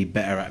just want to be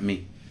better at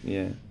me,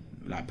 Yeah.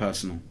 like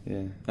personal.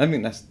 Yeah. I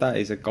think that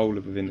is a goal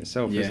within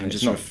itself, Yeah, isn't and it?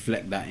 just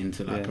reflect that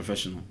into like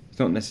professional. It's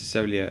not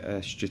necessarily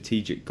a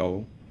strategic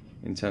goal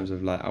in terms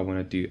of like I want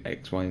to do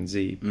X, Y, and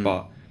Z,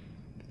 but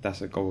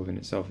that's a goal within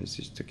itself. It's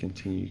just to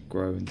continue to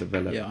grow and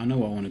develop. Yeah, I know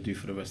what I want to do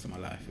for the rest of my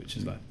life, which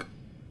is like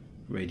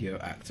radio,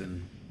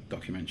 acting,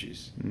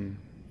 documentaries.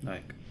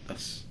 Like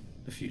that's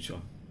the future,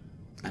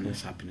 and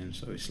it's happening.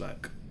 So it's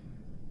like,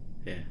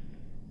 yeah,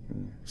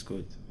 it's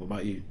good. What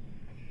about you?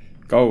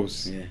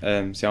 Goals.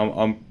 Yeah. See,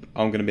 I'm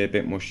going to be a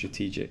bit more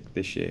strategic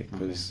this year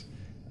because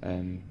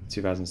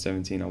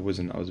 2017 I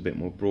wasn't. I was a bit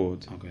more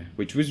broad,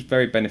 which was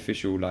very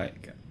beneficial.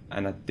 Like,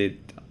 and I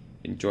did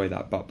enjoy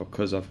that, but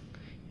because of,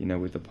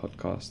 with the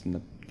podcast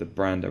and the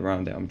brand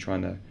around it, I'm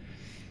trying to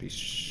be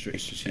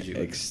strategic.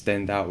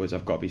 Extend outwards.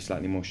 I've got to be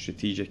slightly more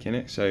strategic in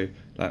it. So,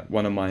 like,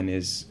 one of mine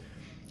is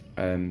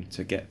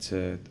to get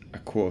to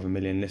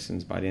 250,000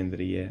 listens by the end of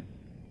the year.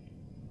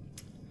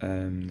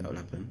 That'll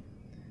happen.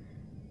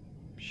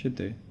 Should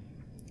do.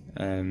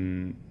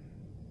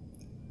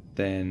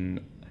 Then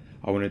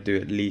I want to do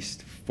at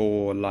least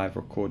 4 live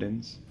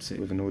recordings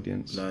with an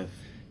audience. Live.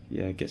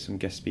 Yeah, get some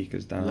guest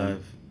speakers down.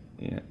 Live.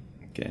 Yeah,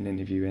 get an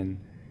interview in,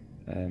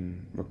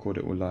 record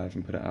it all live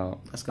and put it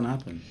out. That's gonna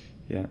happen.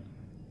 Yeah,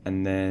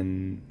 and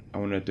then I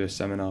want to do a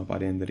seminar by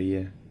the end of the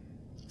year.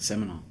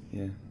 Seminar.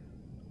 Yeah.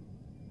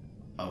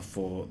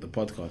 For the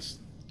podcast.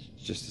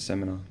 Just a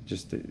seminar.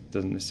 It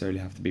doesn't necessarily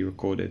have to be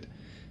recorded,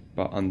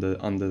 but under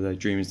the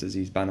Dreamers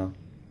Disease banner,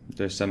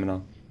 do a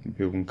seminar.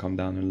 People can come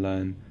down and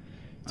learn,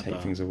 take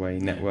things away,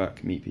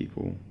 network, meet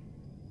people,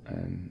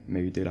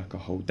 maybe do like a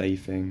whole day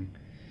thing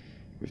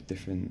with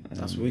different.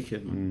 That's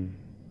wicked, man.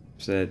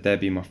 So there'd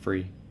be my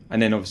 3,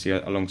 and then obviously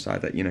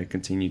alongside that,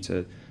 continue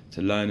to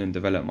learn and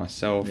develop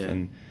myself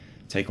and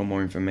take on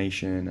more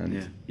information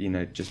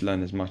and just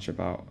learn as much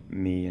about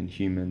me and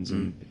humans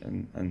and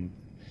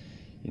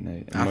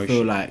emotion. I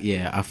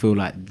feel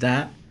like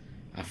that.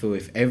 I feel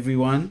if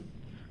everyone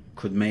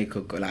could make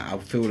I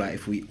feel like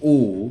if we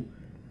all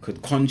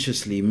could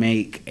consciously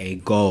make a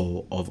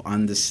goal of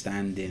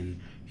understanding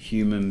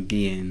human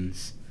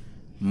beings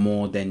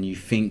more than you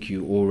think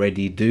you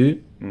already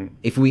do,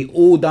 if we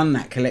all done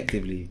that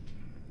collectively,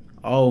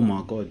 oh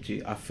my God,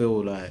 I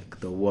feel like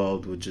the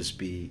world would just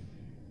be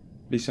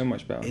so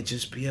much better. It'd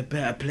just be a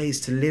better place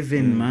to live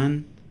in,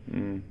 man.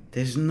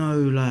 There's no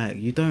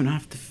you don't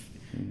have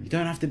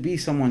to be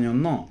someone you're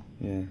not.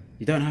 Yeah.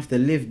 You don't have to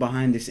live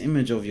behind this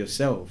image of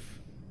yourself.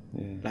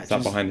 Yeah. It's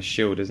like behind a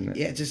shield, isn't it?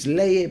 Yeah, just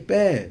lay it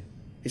bare.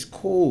 It's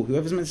cool.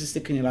 Whoever's meant to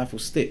stick in your life will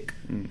stick.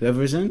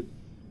 Whoever isn't,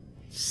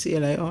 see you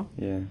later.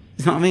 Yeah.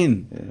 You know what I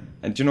mean? Yeah.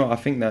 And do you know what?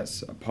 I think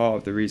that's a part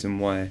of the reason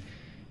why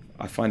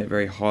I find it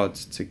very hard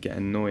to get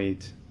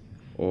annoyed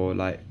or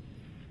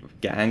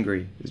get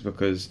angry, is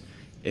because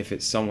if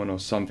it's someone or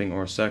something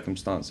or a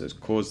circumstance that's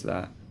caused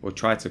that or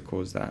tried to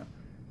cause that,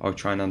 I'll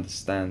try and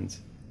understand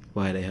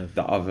why they have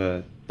the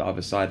other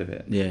side of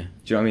it. Yeah. Do you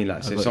know what I mean?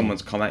 Like, so if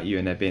someone's come at you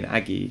and they're being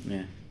aggy,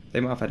 they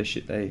might have had a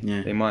shit day.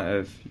 Yeah. They might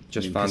have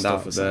just found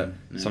out that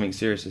something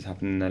serious has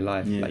happened in their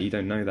life. Yeah. Like, you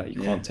don't know that.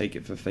 You can't take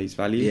it for face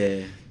value.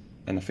 Yeah.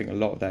 And I think a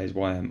lot of that is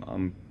why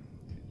I'm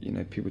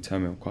people tell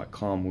me I'm quite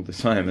calm all the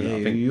time. And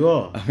I think you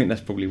are. I think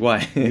that's probably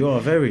why. You are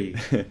very.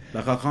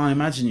 I can't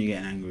imagine you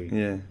getting angry.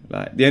 Yeah.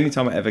 Like, the only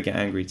time I ever get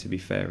angry, to be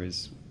fair,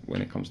 is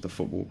when it comes to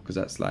football, because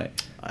that's like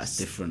That's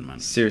different, man.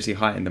 seriously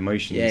heightened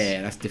emotions.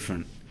 Yeah, that's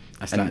different.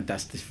 That's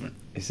different.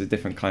 It's a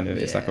different kind of.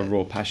 It's like a Yeah.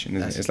 raw passion, isn't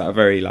it? That's- It's like a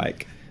very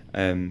like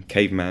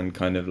caveman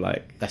kind of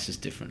like. That's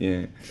just different.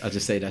 Yeah. I'll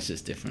just say that's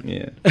just different.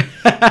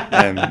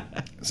 Yeah.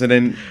 So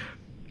then,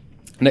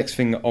 next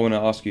thing I want to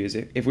ask you is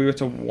if we were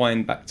to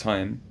wind back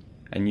time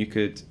and you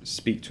could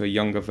speak to a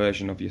younger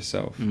version of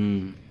yourself,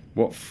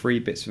 what 3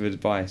 bits of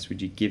advice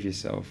would you give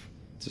yourself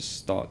to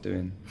start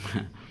doing?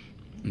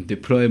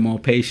 Deploy more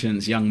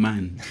patience, young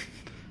man.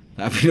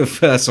 That'd be the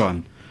first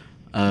one.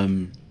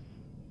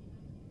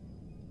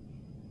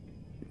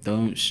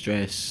 Don't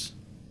stress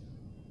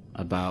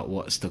about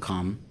what's to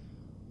come.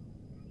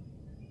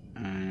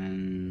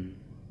 And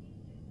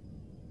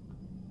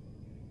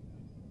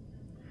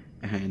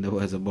in the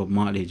words of Bob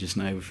Marley, just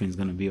know everything's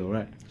gonna be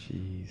alright.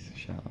 Jeez,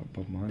 shout out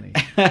Bob Marley.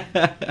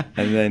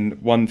 And then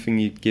one thing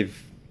you'd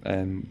give,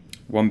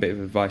 one bit of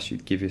advice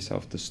you'd give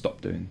yourself to stop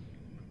doing.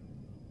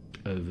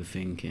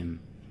 Overthinking.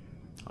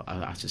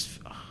 I just,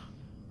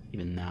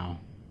 even now,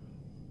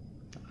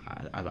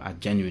 I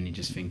genuinely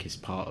just think it's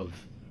part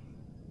of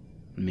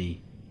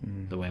me,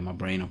 the way my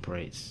brain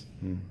operates,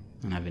 and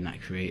having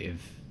that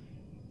creative.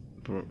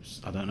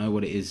 I don't know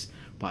what it is,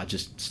 but I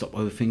just stop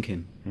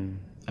overthinking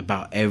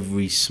about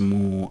every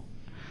small,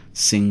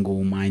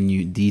 single,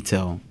 minute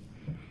detail.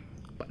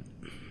 But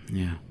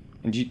yeah,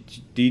 And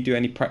do you do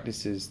any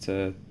practices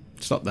to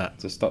stop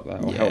that. stop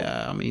that or help?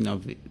 Yeah, I mean,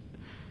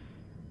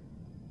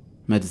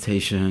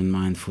 meditation,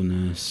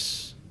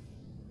 mindfulness,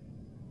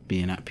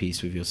 being at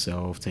peace with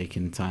yourself,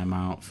 taking time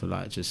out for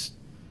like just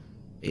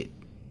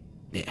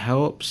it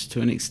helps to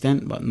an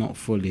extent, but not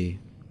fully.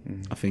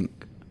 I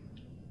think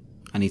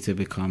I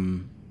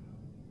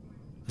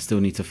still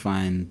need to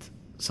find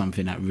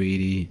something that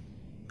really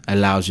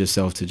allows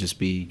yourself to just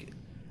be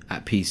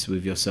at peace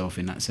with yourself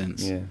in that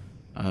sense. Yeah.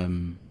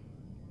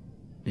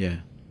 Yeah,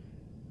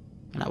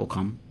 and that will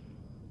come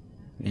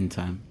in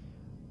time.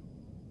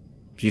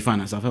 Do you find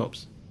that stuff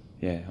helps?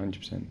 Yeah,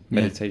 100%.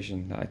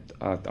 Meditation,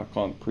 I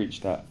can't preach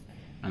that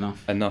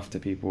enough to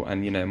people,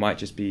 and it might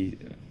just be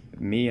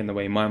me and the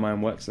way my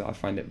mind works that I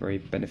find it very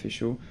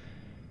beneficial.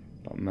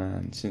 But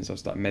man, since I've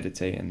started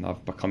meditating,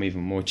 I've become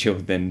even more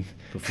chilled than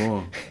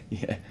Before.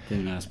 Yeah,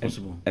 Didn't know that's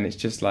possible. and it's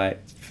just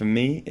like, for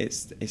me,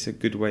 it's a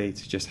good way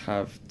to just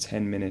have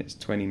 10 minutes,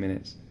 20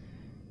 minutes.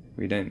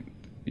 You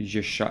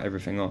just shut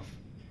everything off.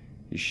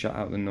 You shut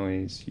out the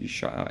noise. You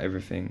shut out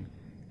everything,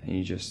 and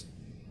you just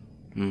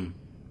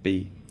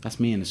be. That's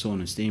me in the sauna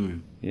and steam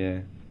room. Yeah.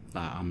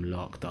 Like, I'm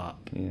locked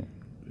up. Yeah.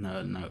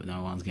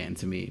 No one's getting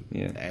to me.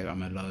 Yeah.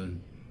 I'm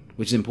alone,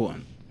 which is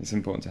important. It's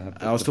important to have.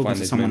 I was talking find to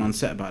those someone on moments.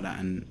 set about that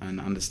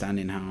and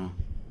understanding how,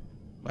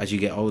 as you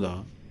get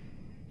older,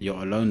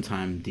 your alone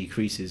time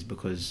decreases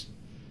because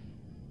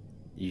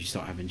you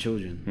start having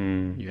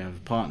children. You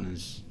have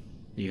partners.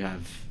 You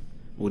have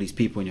all these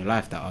people in your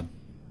life that are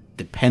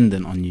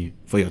dependent on you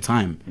for your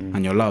time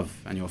and your love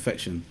and your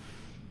affection.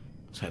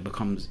 So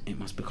it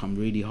must become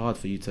really hard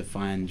for you to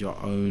find your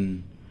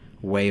own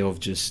way of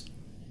just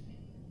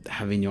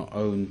having your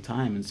own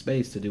time and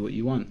space to do what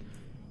you want.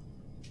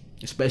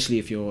 Especially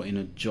if you're in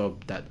a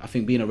job that, I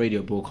think being a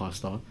radio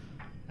broadcaster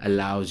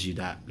allows you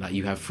that. Like,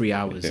 you have 3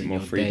 hours in more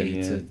your freedom, day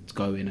yeah. to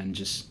go in and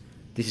just,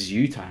 this is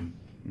you time.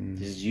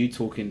 This is you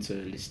talking to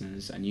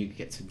listeners, and you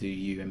get to do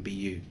you and be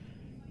you.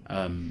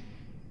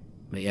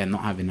 But yeah,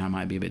 not having that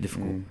might be a bit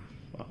difficult.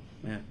 But,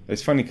 yeah.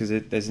 It's funny because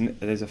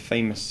there's a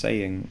famous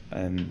saying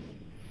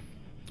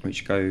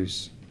which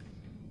goes,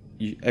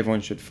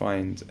 everyone should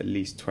find at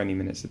least 20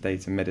 minutes a day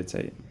to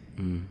meditate,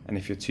 and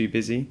if you're too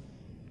busy,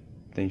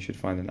 then you should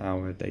find an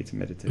hour a day to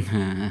meditate.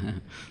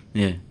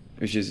 Yeah.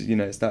 Which is,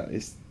 it's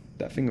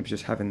that thing of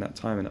just having that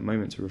time and that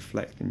moment to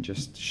reflect and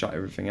just shut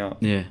everything out.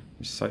 Yeah.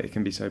 It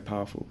can be so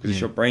powerful because it's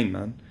your brain,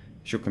 man.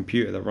 It's your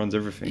computer that runs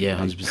everything. Yeah,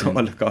 Like, 100%. you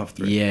gotta look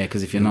after it. Yeah,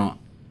 because if you're not,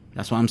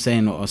 that's what I'm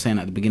saying. What I was saying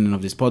at the beginning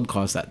of this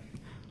podcast, that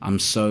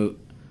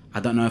I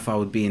don't know if I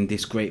would be in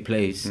this great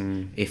place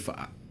if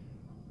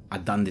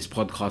I'd done this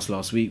podcast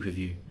last week with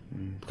you,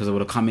 because I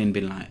would have come in and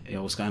been like,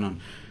 "Yo, what's going on?"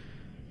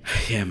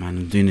 Yeah, man,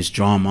 I'm doing this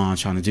drama,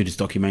 trying to do this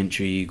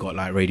documentary, got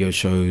like radio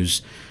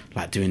shows,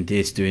 like doing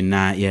this, doing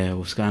that. Yeah,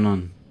 what's going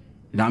on?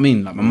 You know what I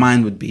mean? Like, my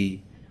mind would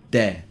be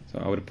there. So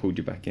I would have pulled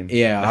you back in.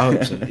 Yeah, I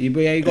hope so. But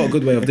yeah, you got a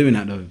good way of doing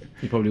that though.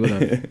 You probably would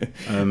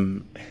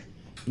have.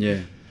 Yeah.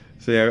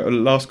 So yeah,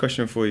 last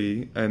question for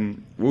you. What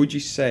would you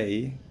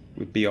say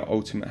would be your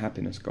ultimate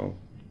happiness goal?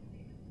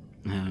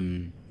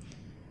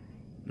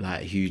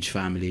 Like, huge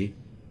family,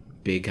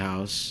 big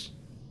house,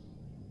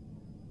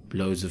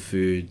 loads of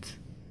food,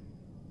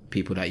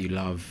 people that you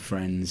love,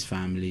 friends,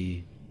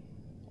 family,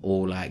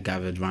 all like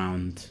gathered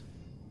round,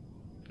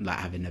 like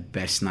having the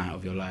best night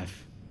of your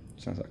life.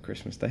 Sounds like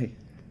Christmas Day.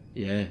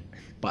 Yeah,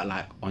 but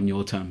like on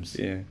your terms.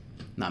 Yeah. Know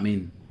what I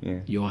mean? Yeah.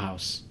 Your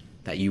house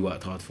that you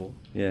worked hard for.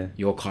 Yeah.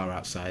 Your car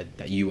outside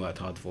that you worked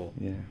hard for.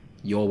 Yeah.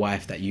 Your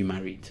wife that you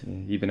married. Yeah.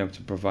 You've been able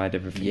to provide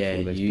everything Yeah,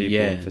 for those people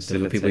and the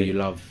facilitate. people you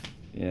love.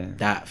 Yeah.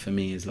 That for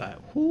me is like,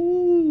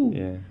 whoo,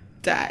 Yeah.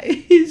 that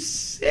is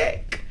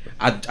sick.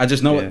 I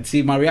just know Yeah.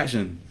 see my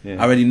reaction.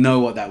 Yeah. I already know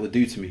what that would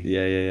do to me.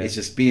 Yeah. It's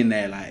just being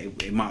there,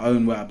 like in my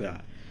own way. I'd be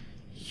like,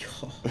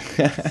 yo.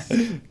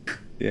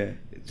 Yeah.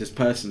 Just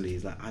personally,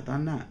 it's like I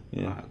done that.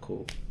 Yeah. Alright,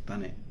 cool,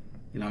 done it.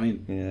 You know what I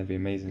mean? Yeah, that'd be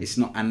amazing. It's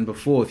not. And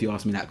before, if you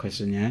asked me that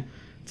question, yeah,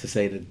 to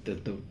say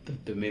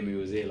the Mimi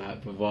was here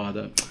like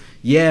bravado.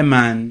 Yeah,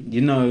 man.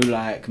 You know,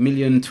 like 1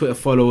 million Twitter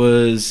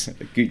followers.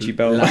 Gucci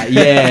belt. Like,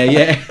 yeah.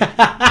 yeah.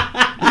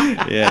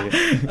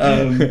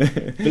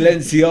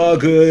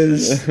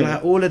 Balenciagas,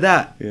 like all of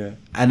that. Yeah.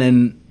 And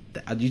then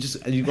as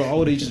you got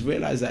older, you just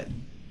realize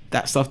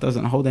that stuff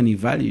doesn't hold any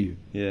value.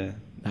 Yeah.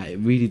 Like it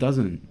really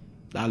doesn't.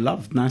 I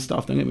love nice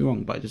stuff, don't get me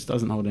wrong, but it just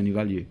doesn't hold any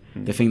value.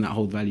 The thing that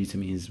holds value to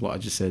me is what I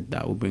just said,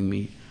 that will bring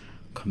me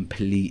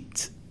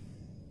complete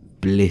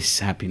bliss,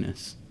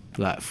 happiness,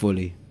 like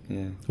fully.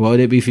 Yeah. What would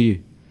it be for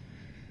you?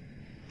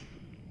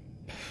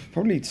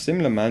 Probably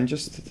similar, man.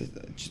 Just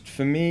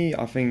for me,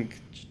 I think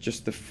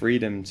just the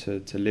freedom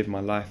to live my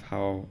life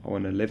how I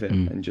want to live it,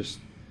 and just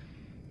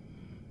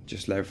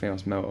let everything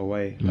else melt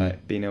away.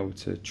 Like being able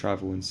to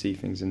travel and see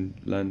things and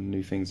learn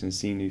new things and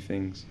see new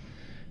things.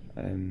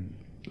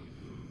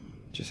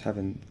 Just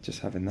having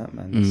that,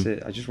 man. That's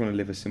it. I just want to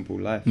live a simple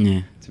life.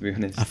 Yeah. To be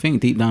honest, I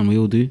think deep down we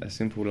all do. a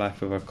simple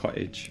life of a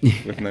cottage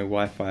with no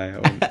Wi-Fi.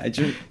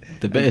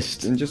 The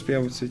best. And just be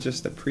able to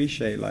just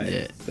appreciate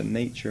the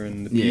nature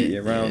and the beauty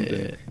around. Yeah.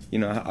 And, you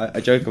know,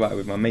 I joke about it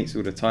with my mates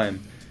all the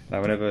time.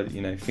 Like whenever,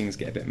 you know, things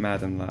get a bit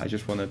mad, I'm like, I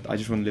just want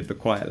to live the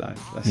quiet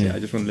life. That's it. I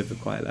just want to live the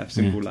quiet life,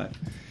 simple life.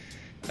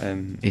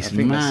 It's I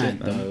think mad that's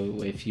it, man.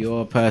 though, if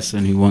you're a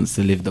person who wants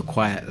to live the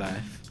quiet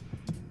life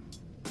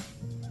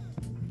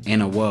in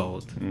a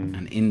world,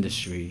 an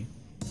industry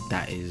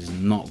that is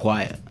not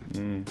quiet.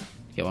 You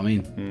get what I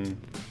mean?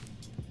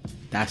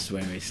 That's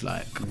where it's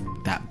like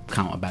that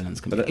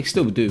counterbalance can be. It's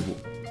still doable.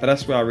 But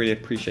that's where I really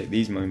appreciate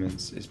these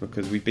moments, is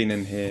because we've been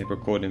in here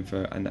recording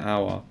for an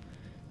hour,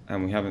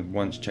 and we haven't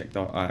once checked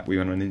our. We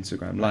went on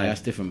Instagram Live.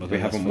 That's different because we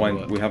that's haven't for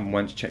work. we haven't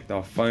once checked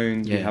our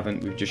phones. Yeah.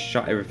 We've just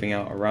shut everything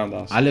out around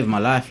us. I live my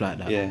life like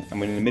that. Yeah, and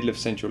we're in the middle of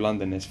central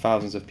London. There's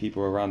thousands of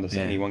people around us at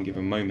any one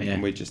given moment,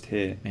 and we're just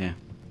here. Yeah.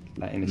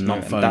 Like in this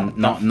Not moment.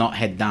 phone, not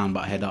head down,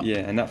 but head up.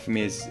 Yeah, and that for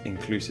me is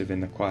inclusive in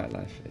the quiet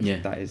life.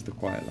 Yeah. That is the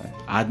quiet life.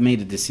 I'd made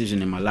a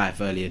decision in my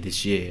life earlier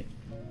this year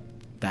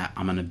that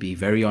I'm gonna be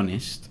very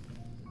honest,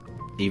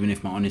 even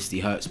if my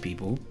honesty hurts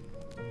people.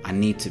 I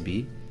need to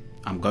be.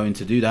 I'm going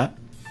to do that,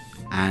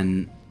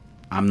 and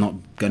I'm not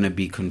gonna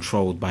be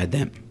controlled by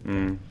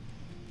them.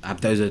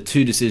 Those are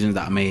two decisions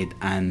that I made,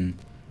 and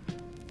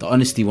the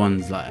honesty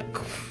one's like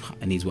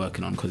it needs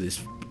working on because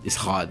it's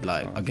hard.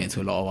 Like I get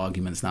into a lot of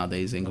arguments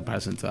nowadays in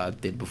comparison to what I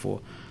did before,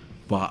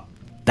 but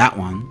that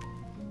one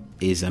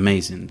is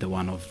amazing. The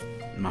one of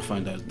my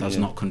phone does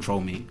not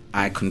control me.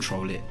 I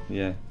control it.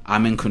 Yeah.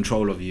 I'm in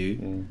control of you.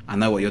 Yeah. I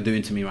know what you're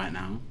doing to me right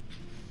now.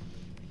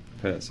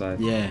 Put it aside.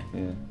 Yeah.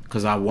 Yeah.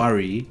 Because I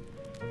worry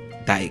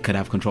that it could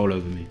have control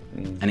over me,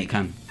 and it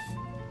can.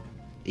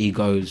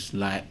 Egos,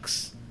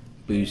 likes,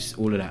 boosts,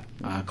 all of that.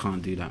 I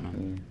can't do that,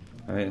 man.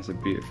 I think it's a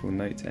beautiful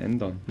note to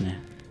end on. Yeah.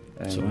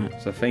 It's all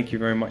right. So thank you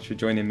very much for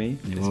joining me.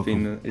 You're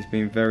welcome. It's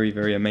been very,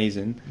 very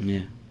amazing.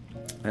 Yeah.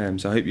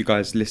 So I hope you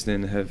guys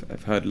listening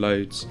have heard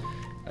loads.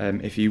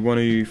 If you want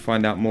to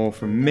find out more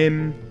from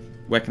Mim,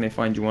 where can they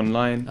find you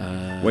online?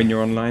 When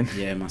you're online?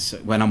 Yeah,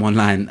 when I'm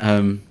online.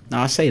 No,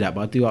 I say that,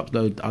 but I do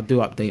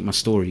update my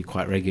story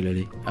quite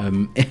regularly.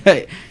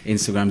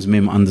 Instagram's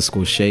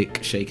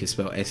Mim_Shake. Shake is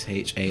spelled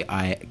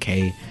SHAIKH.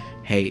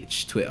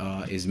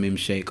 Twitter is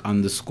Mimshake_.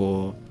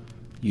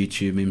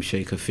 YouTube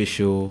Mimshake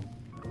Official.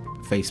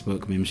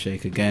 Facebook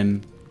Mimshake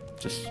again.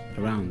 Just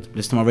around.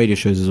 Listen to my radio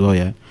shows as well,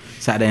 yeah.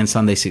 Saturday and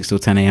Sunday 6 till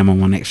 10 a.m. on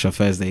 1Extra.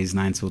 Thursdays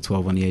 9 till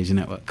 12 on the Asia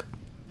Network.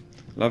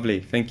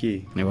 Lovely, thank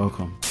you. You're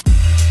welcome.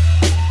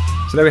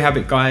 So there we have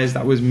it, guys.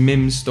 That was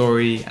Mim's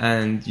story,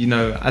 and you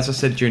know, as I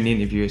said during the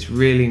interview, it's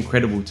really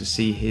incredible to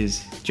see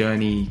his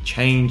journey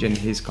change and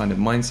his kind of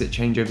mindset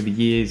change over the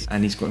years,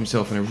 and he's got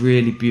himself in a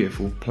really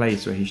beautiful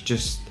place where he's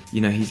just,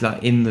 you know, he's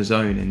like in the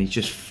zone and he's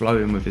just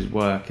flowing with his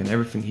work, and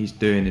everything he's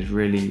doing is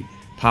really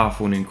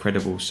powerful and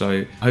incredible.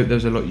 So I hope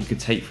there's a lot you could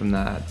take from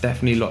that.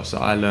 Definitely lots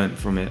that I learned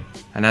from it.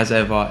 And as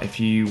ever, if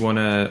you want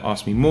to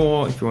ask me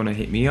more, if you want to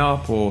hit me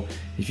up, or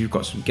if you've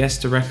got some guests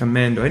to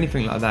recommend or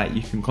anything like that,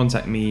 you can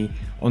contact me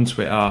on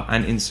Twitter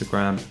and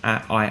Instagram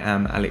at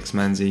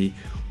 @IamAlexManzi,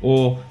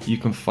 or you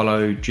can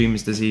follow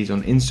Dreamers Disease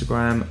on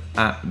Instagram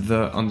at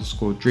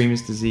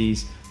 @the_Dreamers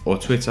Disease, or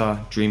Twitter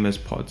Dreamers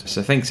Pod.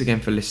 So thanks again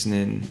for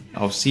listening.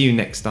 I'll see you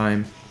next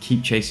time.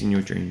 Keep chasing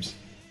your dreams.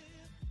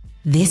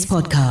 This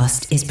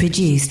podcast is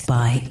produced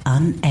by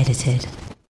Unedited.